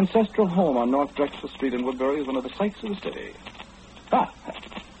 Our ancestral home on North Drexel Street in Woodbury is one of the sights of the city.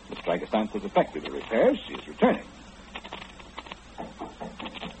 Miss Tragasant has effected the repairs. She is returning.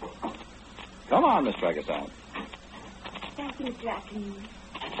 Come on, Miss Tragasant. Thank you, Mr. Afternoon.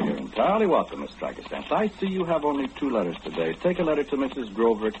 You're entirely welcome, Miss Tragasant. I see you have only 2 letters today. Take a letter to Mrs.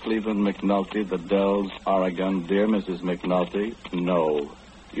 Grover Cleveland McNulty, The Dells, Oregon. Dear Mrs. McNulty, no.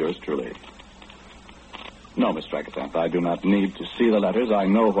 Yours truly. No, Miss Tragasant, I do not need to see the letters. I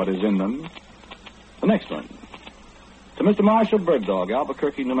know what is in them. The next one. To Mr. Marshall Birddog,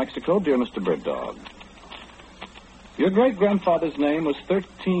 Albuquerque, New Mexico. Dear Mr. Birddog, your great-grandfather's name was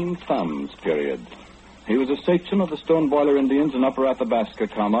 13 Thumbs, period. He was a sachem of the Stone Boiler Indians in Upper Athabasca,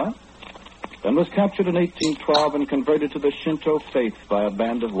 then was captured in 1812 and converted to the Shinto faith by a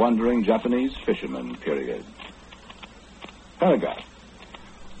band of wandering Japanese fishermen, period. Paragraph.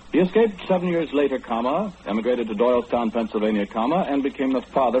 He escaped 7 years later, emigrated to Doylestown, Pennsylvania, and became the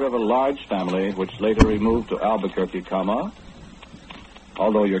father of a large family, which later removed to Albuquerque,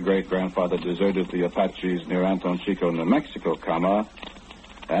 although your great-grandfather deserted the Apaches near Anton Chico, New Mexico,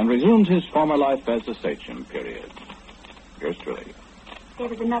 and resumed his former life as a sachem, period. Yours truly. There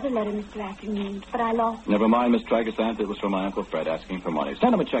was another letter, Mr. Afternoon, but I lost it. Never mind, Miss Tragasant. It was from my Uncle Fred asking for money.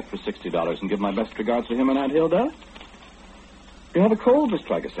 Send him a check for $60 and give my best regards to him and Aunt Hilda. You have a cold, Miss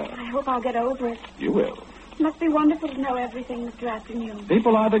Tragasant. I hope I'll get over it. You will. It must be wonderful to know everything, Mr. Afternoon.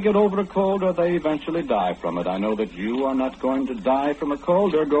 People either get over a cold or they eventually die from it. I know that you are not going to die from a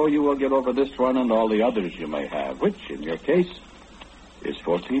cold, ergo you will get over this one and all the others you may have, which, in your case, is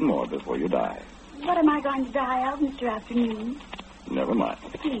 14 more before you die. What am I going to die of, Mr. Afternoon? Never mind.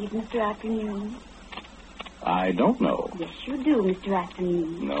 Please, Mr. Afternoon. I don't know. Yes, you do, Mr.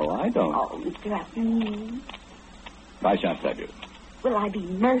 Afternoon. No, I don't. Oh, Mr. Afternoon. I shan't tell you. Will I be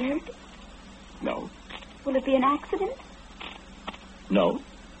murdered? No. Will it be an accident? No.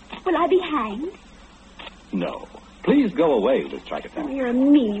 Will I be hanged? No. Please go away, Miss Tragasant. Oh, you're a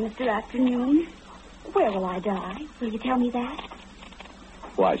meanie, Mr. Afternoon. Where will I die? Will you tell me that?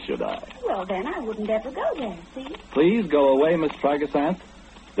 Why should I? Well, then, I wouldn't ever go there, see? Please go away, Miss Tragasant.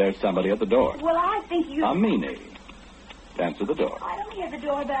 There's somebody at the door. Well, I think you... A meanie. Answer the door. I don't hear the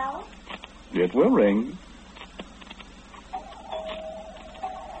doorbell. It will ring.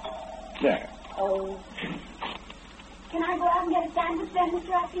 There. Oh. Can I go out and get a sandwich then,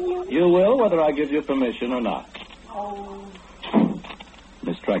 Mr. Afternoon? You will, whether I give you permission or not. Oh.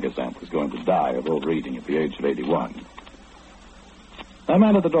 Miss Tragasant is going to die of overeating at the age of 81. That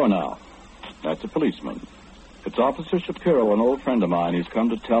man at the door now. That's a policeman. It's Officer Shapiro, an old friend of mine. He's come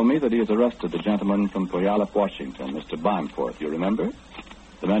to tell me that he has arrested the gentleman from Puyallup, Washington, Mr. Bimeforth. You remember?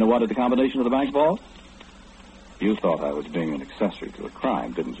 The man who wanted the combination of the bank vault? You thought I was being an accessory to a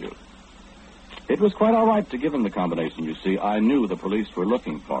crime, didn't you? It was quite all right to give him the combination, you see. I knew the police were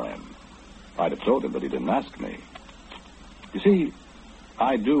looking for him. I'd have told him, but he didn't ask me. You see,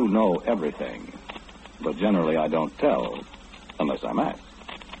 I do know everything, but generally I don't tell unless I'm asked.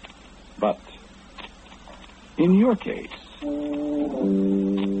 But in your case,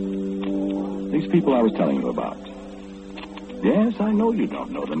 these people I was telling you about, yes, I know you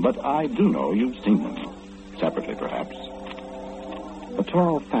don't know them, but I do know you've seen them, separately perhaps. A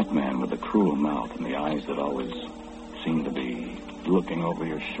tall, fat man with a cruel mouth and the eyes that always seem to be looking over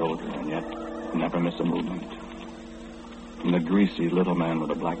your shoulder and yet never miss a movement. And the greasy little man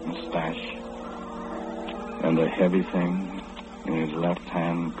with a black mustache. And the heavy thing in his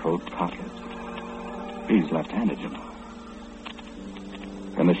left-hand coat pocket. He's left-handed, you know.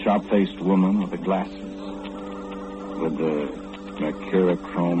 And the sharp-faced woman with the glasses. With the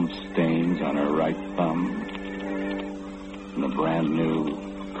mercurochrome stains on her right thumb. And the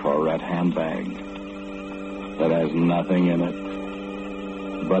brand-new Corette handbag that has nothing in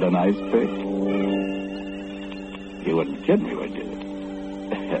it but an ice pick. You wouldn't kid me, would you?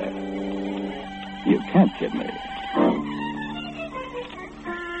 You can't kid me.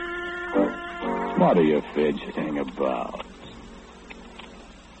 What are you fidgeting about?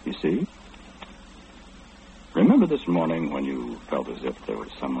 You see? Remember this morning when you felt as if there was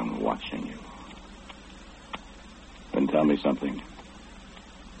someone watching you? Then tell me something.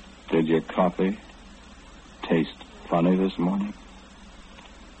 Did your coffee taste funny this morning?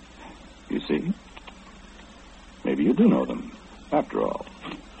 You see? Maybe you do know them, after all.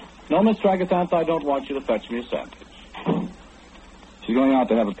 No, Miss Dragathanthe, I don't want you to fetch me a sandwich. She's going out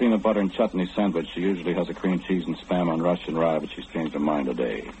to have a peanut butter and chutney sandwich. She usually has a cream cheese and spam on Russian rye, but she's changed her mind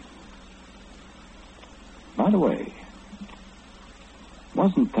today. By the way,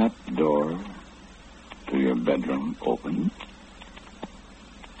 wasn't that door to your bedroom open?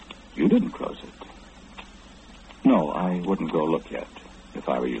 You didn't close it. No, I wouldn't go look yet, if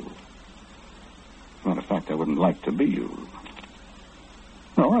I were you. Matter of fact, I wouldn't like to be you.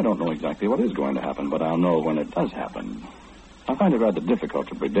 No, I don't know exactly what is going to happen, but I'll know when it does happen. I find it rather difficult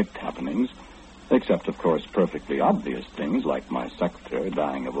to predict happenings, except, of course, perfectly obvious things like my secretary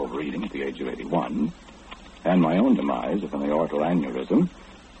dying of overeating at the age of 81, and my own demise of an aortal aneurysm,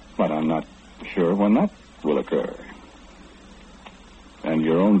 but I'm not sure when that will occur. And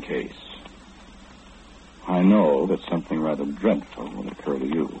your own case, I know that something rather dreadful will occur to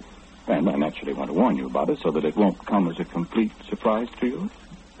you, and I naturally want to warn you about it so that it won't come as a complete surprise to you.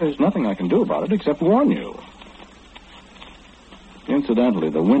 There's nothing I can do about it except warn you. Incidentally,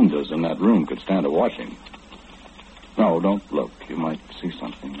 the windows in that room could stand a watching. No, don't look. You might see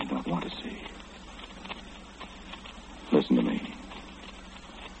something you don't want to see. Listen to me.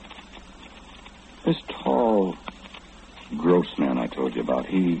 This tall, gross man I told you about,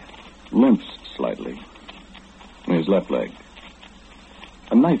 he limps slightly in his left leg.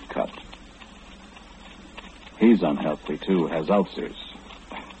 A knife cut. He's unhealthy, too, has ulcers.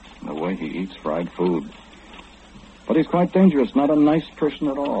 The way he eats fried food. But he's quite dangerous, not a nice person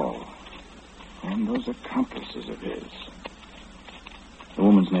at all. And those accomplices of his. The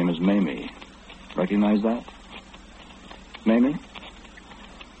woman's name is Mamie. Recognize that? Mamie?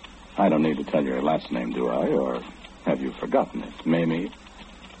 I don't need to tell you her last name, do I? Or have you forgotten it? Mamie.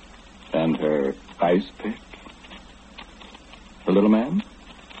 And her ice pick? The little man?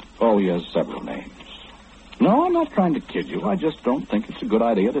 Oh, he has several names. No, I'm not trying to kid you. I just don't think it's a good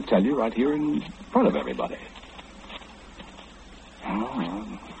idea to tell you right here in front of everybody. Oh,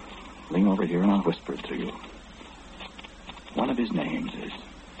 well, lean over here and I'll whisper it to you. One of his names is...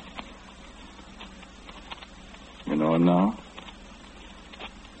 You know him now?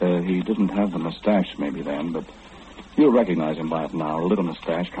 He didn't have the mustache maybe then, but you'll recognize him by it now. A little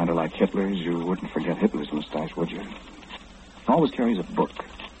mustache, kind of like Hitler's. You wouldn't forget Hitler's mustache, would you? Always carries a book.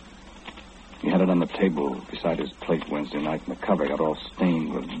 He had it on the table beside his plate Wednesday night, and the cover got all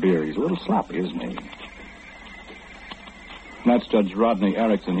stained with beer. He's a little sloppy, isn't he? That's Judge Rodney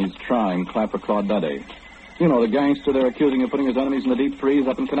Erickson. He's trying Clapper Claudette. You know, the gangster they're accusing of putting his enemies in the deep freeze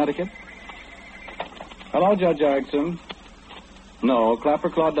up in Connecticut? Hello, Judge Erickson. No,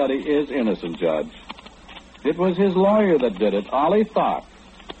 Clapper Claudette is innocent, Judge. It was his lawyer that did it, Ollie Tharp.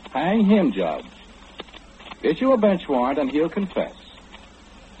 Hang him, Judge. Issue a bench warrant and he'll confess.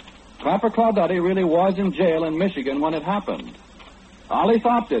 Clapper Claudette really was in jail in Michigan when it happened. Ollie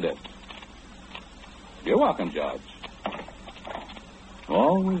Tharp did it. You're welcome, Judge.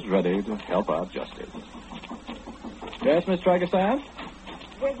 Always ready to help out justice. Yes, Miss Dragathanthe?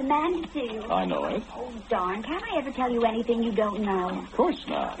 There's a man to see you. I know it. Oh, darn. Can I ever tell you anything you don't know? Of course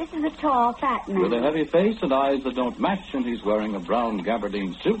not. This is a tall, fat man. With a heavy face and eyes that don't match, and he's wearing a brown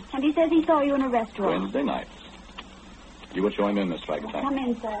gabardine suit. And he says he saw you in a restaurant. Wednesday night. You would show him in, Miss Dragathanthe. Come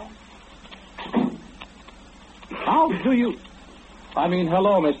in, sir. How do you...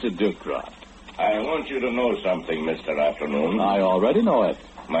 hello, Mr. Ducrot. I want you to know something, Mr. Afternoon. I already know it.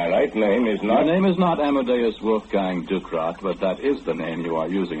 My right name is not... Your name is not Amadeus Wolfgang Ducrot, but that is the name you are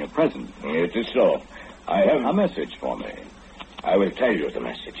using at present. It is so. I have... A message for me. I will tell you the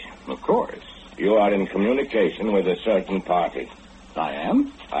message. Of course. You are in communication with a certain party. I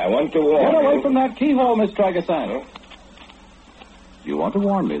am? I want to warn you... Get away from that keyhole, Miss Dragathanthe. You want to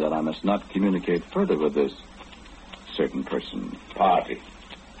warn me that I must not communicate further with this certain person. Party.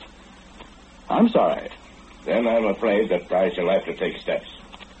 I'm sorry. Then I'm afraid that I shall have to take steps.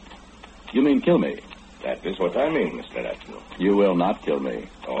 You mean kill me? That is what I mean, Mr. Atkinson. You will not kill me.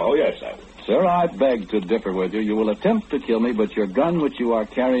 Oh, yes, I will. Sir, I beg to differ with you. You will attempt to kill me, but your gun, which you are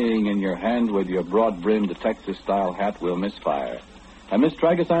carrying in your hand with your broad-brimmed Texas-style hat, will misfire. And Miss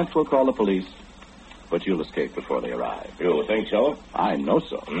Tragasanth will call the police, but you'll escape before they arrive. You think so? I know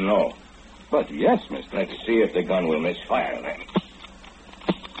so. No. But yes, Mr. Let's see if the gun will misfire, then.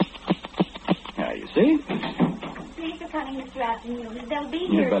 Now, you see? Police are coming, Mr. Atkinson. They'll be You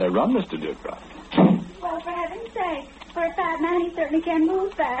here. better run, Mr. Dewcroft. Well, for heaven's sake. For a fat man, he certainly can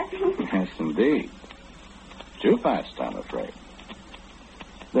move fast. Yes, indeed. Too fast, I'm afraid.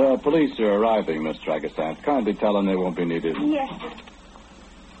 The police are arriving, Miss Tragasanth. Kindly tell them they won't be needed. Yes, sir.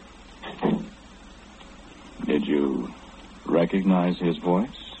 Did you recognize his voice?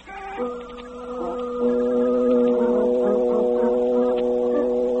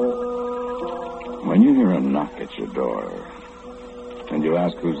 When you hear a knock at your door, and you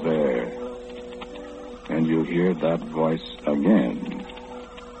ask who's there, and you hear that voice again,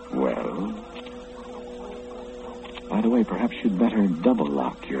 well, by the way, perhaps you'd better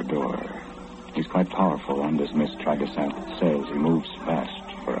double-lock your door. He's quite powerful, and as Miss Tragasanth says, he moves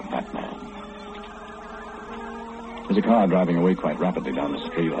fast for a fat man. There's a car driving away quite rapidly down the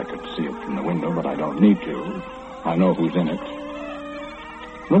street. I could see it from the window, but I don't need to. I know who's in it.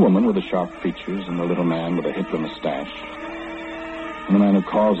 The woman with the sharp features and the little man with a Hitler mustache. And the man who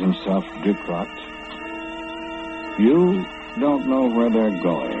calls himself Dewcroft. You don't know where they're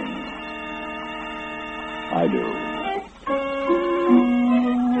going. I do.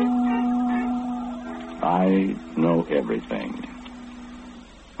 I know everything.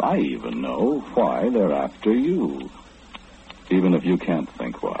 I even know why they're after you. Even if you can't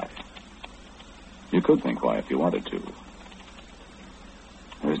think why. You could think why if you wanted to.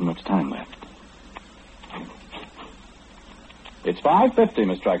 There isn't much time left. It's 5:50,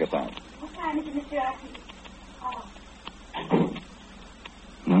 Miss Tragasanth. What time is it, Mr. Atkinson?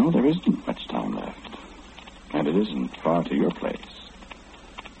 No, there isn't much time left. And it isn't far to your place.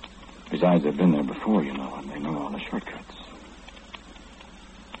 Besides, they've been there before, you know, and they know all the shortcuts.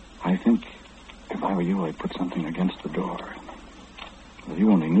 I think if I were you, I'd put something against the door. If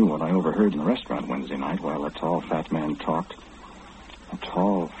you only knew what I overheard in the restaurant Wednesday night while a tall, fat man talked. A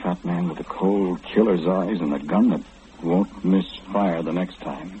tall, fat man with a cold, killer's eyes and a gun that won't misfire the next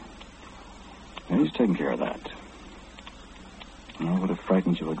time. And he's taking care of that. And I would have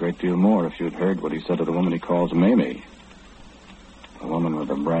frightened you a great deal more if you'd heard what he said to the woman he calls Mamie. A woman with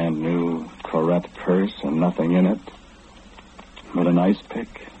a brand new Corette purse and nothing in it. With an ice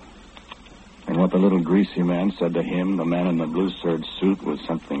pick. And what the little greasy man said to him, the man in the blue serge suit with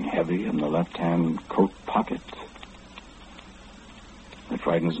something heavy in the left-hand coat pocket. It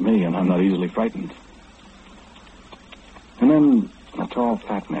frightens me, and I'm not easily frightened. And then a tall,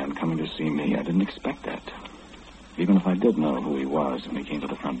 fat man coming to see me. I didn't expect that. Even if I did know who he was when he came to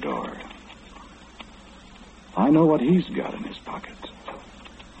the front door. I know what he's got in his pocket.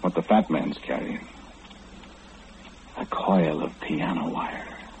 What the fat man's carrying. A coil of piano wire.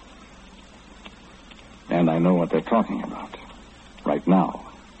 And I know what they're talking about. Right now.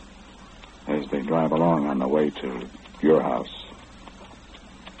 As they drive along on the way to your house.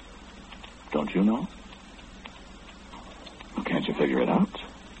 Don't you know? Can't you figure it out?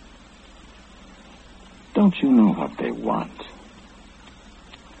 Don't you know what they want?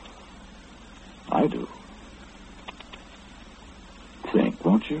 I do. Think,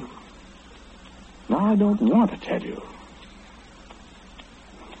 won't you? No, I don't want to tell you.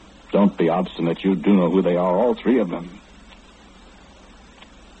 Don't be obstinate. You do know who they are, all three of them.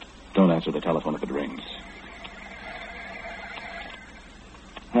 Don't answer the telephone if it rings.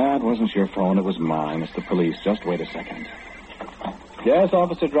 That wasn't your phone. It was mine. It's the police. Just wait a second. Yes,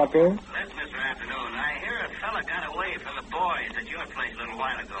 Officer Drucker? Listen, Mr. Afternoon, I hear a fella got away from the boys at your place a little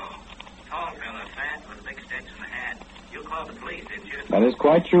while ago. Tall fella, fat, with a big Stetson hat. You called the police, didn't you? That is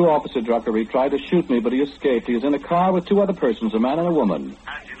quite true, Officer Drucker. He tried to shoot me, but he escaped. He was in a car with two other persons, a man and a woman.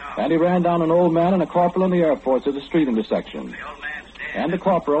 How'd you know? And he ran down an old man and a corporal in the Air Force at a street intersection. The old man's dead. And the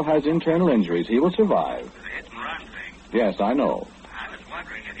corporal has internal injuries. He will survive. It's a hit-and-run thing. Yes, I know. I was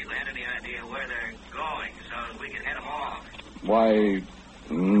wondering if you had any idea where they're going so we could head them off. Why,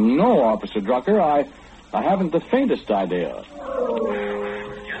 no, Officer Drucker. I haven't the faintest idea. Well, I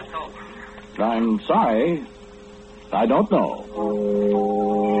was just hoping. I'm sorry. I don't know.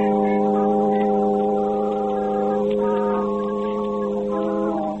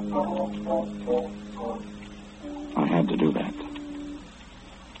 I had to do that.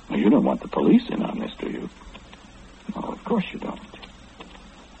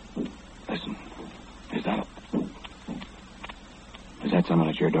 had someone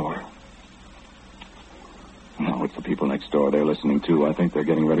at your door. No, it's the people next door. They're listening, too. I think they're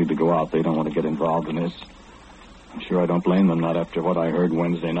getting ready to go out. They don't want to get involved in this. I'm sure I don't blame them, not after what I heard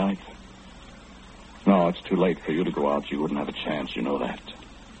Wednesday night. No, it's too late for you to go out. You wouldn't have a chance, you know that.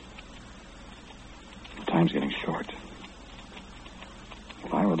 The time's getting short.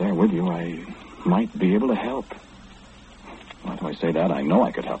 If I were there with you, I might be able to help. Why do I say that? I know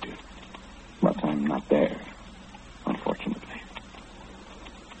I could help you. But I'm not there, unfortunately.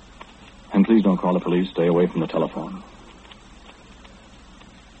 And please don't call the police. Stay away from the telephone.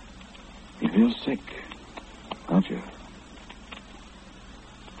 You feel sick, don't you?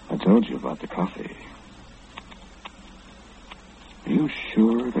 I told you about the coffee. Are you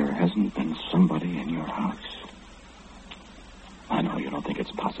sure there hasn't been somebody in your house? I know you don't think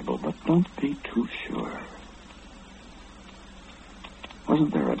it's possible, but don't be too sure.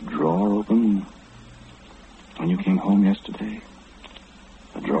 Wasn't there a drawer open when you came home yesterday?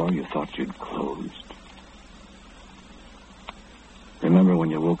 A drawer you thought you'd closed? Remember when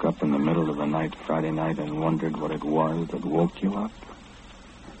you woke up in the middle of the night Friday night and wondered what it was that woke you up?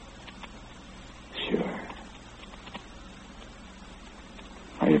 Sure.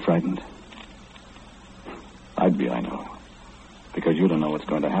 Are you frightened? I'd be, I know. Because you don't know what's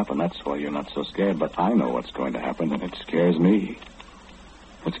going to happen. That's why you're not so scared. But I know what's going to happen, and it scares me.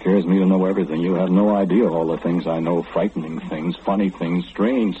 It scares me to know everything. You have no idea all the things I know. Frightening things, funny things,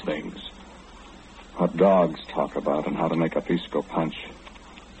 strange things. What dogs talk about and how to make a piece go punch.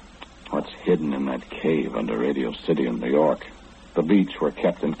 What's hidden in that cave under Radio City in New York. The beach where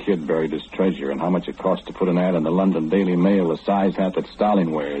Captain Kidd buried his treasure, and how much it cost to put an ad in the London Daily Mail, the size hat that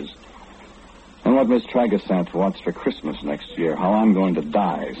Stalin wears. And what Miss Tragasant wants for Christmas next year. How I'm going to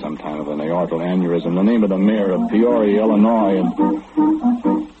die sometime of an aortal aneurysm. The name of the mayor of Peoria, Illinois.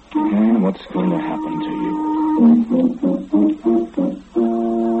 And what's going to happen to you?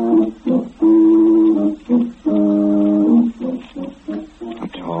 A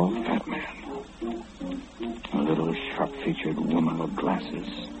tall, fat man. A little sharp-featured woman with glasses.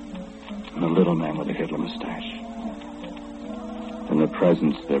 And a little man with a Hitler mustache. And the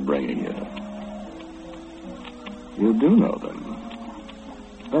presents they're bringing you. You do know them,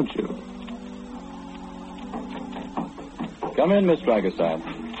 don't you? Come in, Miss Dragasad.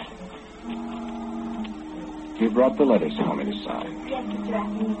 You brought the letters for me to sign. Yes, Mr.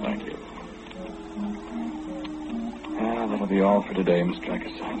 Atkinson. Thank you. That'll be all for today, Miss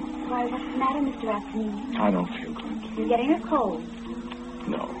Dragasad. Why, what's the matter, Mr. Atkinson? I don't feel good. You're getting a cold.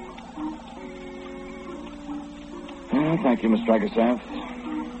 No. Thank you, Miss Dragasad.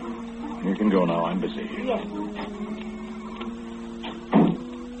 You can go now. I'm busy. Yes.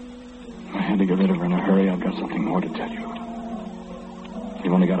 I had to get rid of her in a hurry. I've got something more to tell you.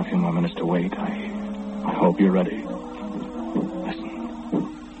 You've only got a few more minutes to wait. I hope you're ready. Listen.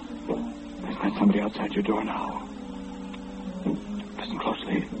 There's not somebody outside your door now. Listen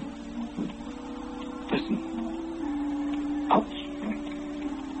closely. Listen. Ouch.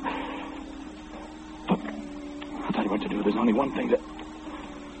 Look, I'll tell you what to do. There's only one thing that...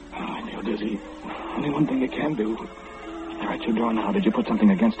 Oh, I feel dizzy. Only one thing you can do. They're at your door now. Did you put something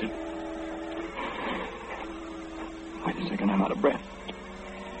against it? Wait a second, I'm out of breath.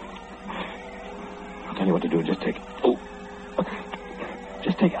 I'll tell you what to do. Just take... Oh.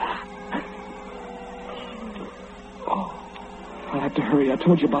 Just take... Oh. I'll have to hurry. I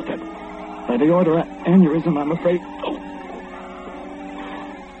told you about that. The aortal aneurysm, I'm afraid. Oh.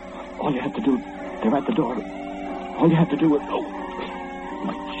 All you have to do... They're at the door. All you have to do is... Oh.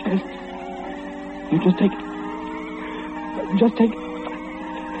 My chest. You just take... Just take...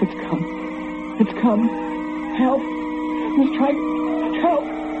 It's come. It's come. Help. Miss Trag... Help.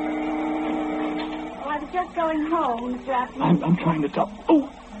 Well, I was just going home, Mr. Atkinson. I'm trying to tell... Oh.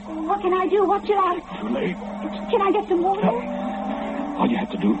 What can I do? What should I... Too late. Can I get some water? Help. All you have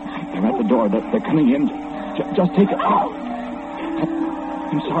to do... They're at the door. They're coming in. Just take it. Oh.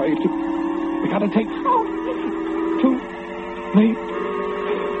 I'm sorry. We gotta take... Oh. Too late.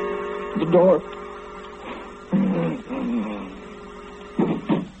 The door...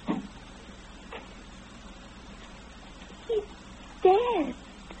 He's dead.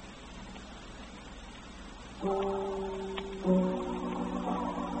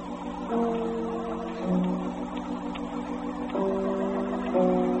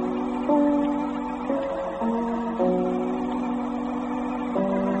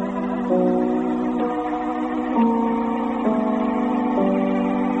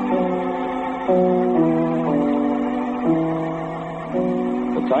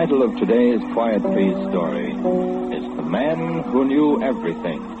 The title of today's Quiet Please story is The Man Who Knew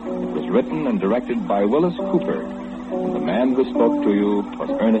Everything. It was written and directed by Willis Cooper And the man who spoke to you was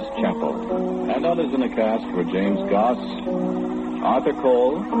Ernest Chappell. And others in the cast were James Goss, Arthur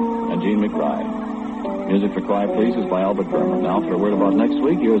Cole, and Gene McBride. Music for Quiet Please is by Albert Berman. Now, for a word about next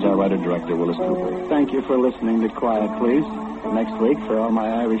week, here's our writer-director, Willis Cooper. Thank you for listening to Quiet Please. Next week, for all my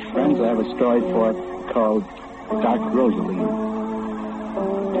Irish friends, I have a story called Dark Rosalie.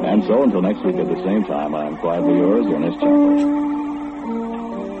 And so, until next week at the same time, I'm quietly yours, Ernest Chappell.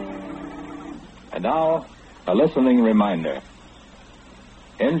 And now, a listening reminder.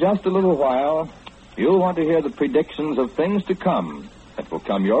 In just a little while, you'll want to hear the predictions of things to come that will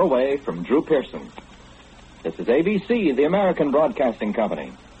come your way from Drew Pearson. This is ABC, the American Broadcasting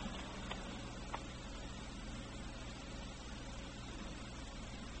Company.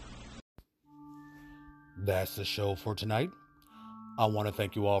 That's the show for tonight. I want to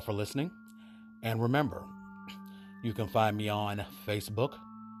thank you all for listening. And remember, you can find me on Facebook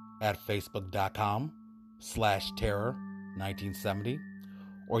at facebook.com/terror1970,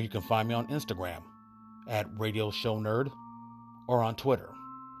 or you can find me on Instagram at Radio Show Nerd, or on Twitter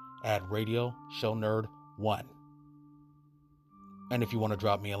at Radio Show Nerd 1. And if you want to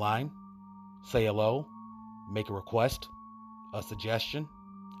drop me a line, say hello, make a request, a suggestion,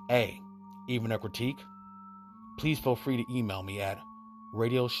 even a critique, please feel free to email me at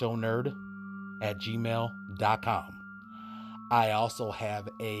radioshownerd@gmail.com. I also have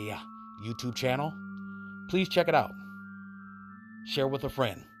a YouTube channel. Please check it out. Share with a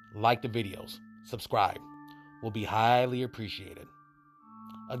friend. Like the videos. Subscribe. Will be highly appreciated.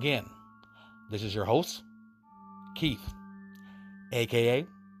 Again, this is your host, Keith, a.k.a.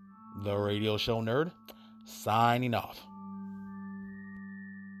 The Radio Show Nerd, signing off.